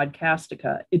word,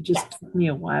 podcastica. It just took me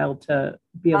a while to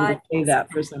be able to say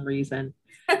that for some reason.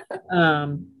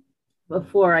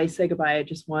 Before I say goodbye, I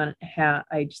just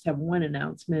have one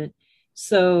announcement.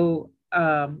 So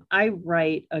I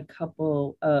write a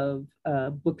couple of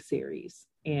book series,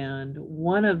 and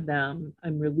one of them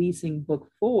I'm releasing book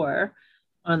 4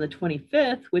 on the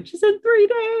 25th, which is in 3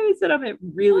 days, and I'm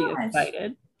really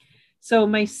excited. So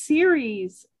my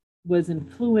series was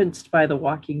influenced by The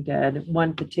Walking Dead,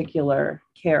 one particular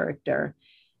character,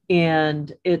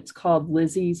 And it's called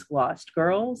Lizzie's Lost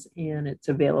Girls, and it's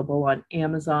available on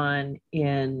Amazon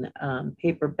in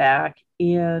paperback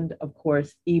and, of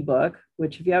course, ebook,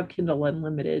 which if you have Kindle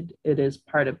Unlimited, it is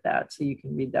part of that. So you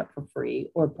can read that for free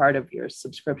or part of your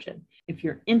subscription. If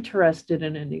you're interested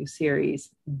in a new series,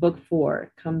 book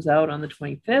 4 comes out on the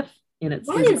 25th, and it's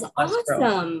That is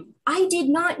awesome. I did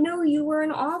not know you were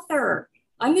an author.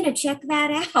 I'm going to check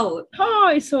that out. Oh,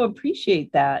 I so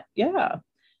appreciate that. Yeah.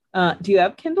 Do you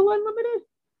have Kindle Unlimited?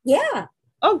 Yeah.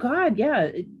 Oh God,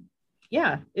 yeah.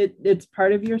 It's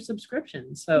part of your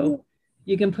subscription. So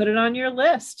you can put it on your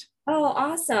list. Oh,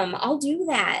 awesome. I'll do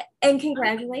that. And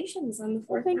congratulations on the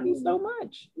 4th. Thank you so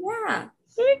much. Yeah.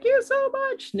 Thank you so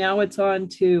much. Now it's on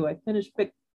to, I finished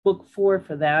book 4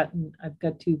 for that, and I've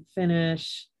got to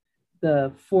finish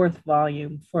the 4th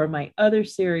volume for my other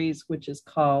series, which is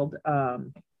called,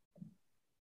 oh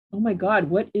my God,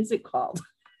 what is it called?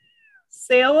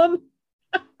 Salem.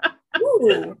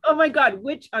 Oh my God,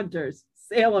 Witch Hunters.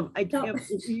 Salem. I can't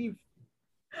believe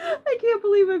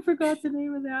I forgot the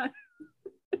name of that.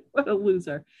 What a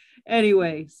loser.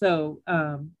 Anyway, so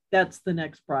that's the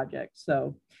next project.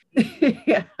 So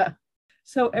yeah.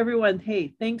 So everyone,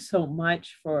 hey, thanks so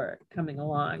much for coming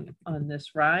along on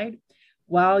this ride.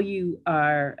 While you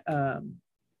are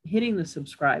hitting the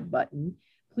subscribe button,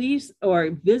 please, or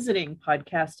visiting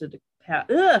podcasted.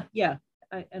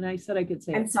 I said I could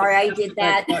say. I'm sorry, I did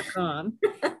that.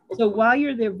 So while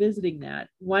you're there visiting that,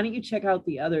 why don't you check out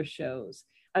the other shows?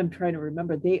 I'm trying to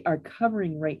remember. They are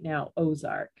covering right now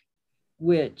Ozark,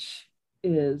 which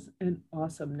is an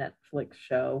awesome Netflix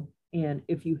show. And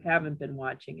if you haven't been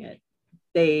watching it,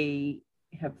 they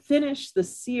have finished the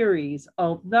series,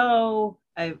 although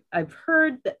I've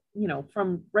heard that,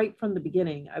 from the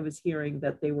beginning, I was hearing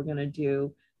that they were going to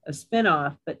do a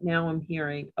spinoff, but now I'm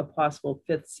hearing a possible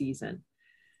 5th season.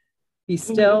 Be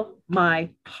still my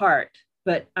heart,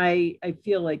 but I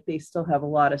feel like they still have a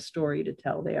lot of story to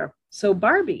tell there. So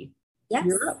Barbie, yes.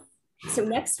 You're up. So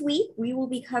next week we will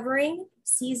be covering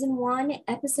season 1,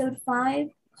 episode 5,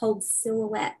 called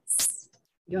Silhouettes.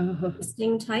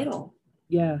 Interesting title.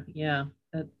 Yeah.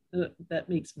 That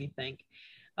makes me think.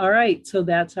 All right, so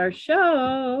that's our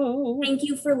show. Thank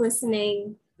you for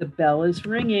listening. The bell is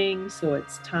ringing, so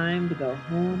it's time to go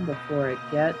home before it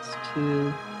gets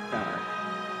too dark.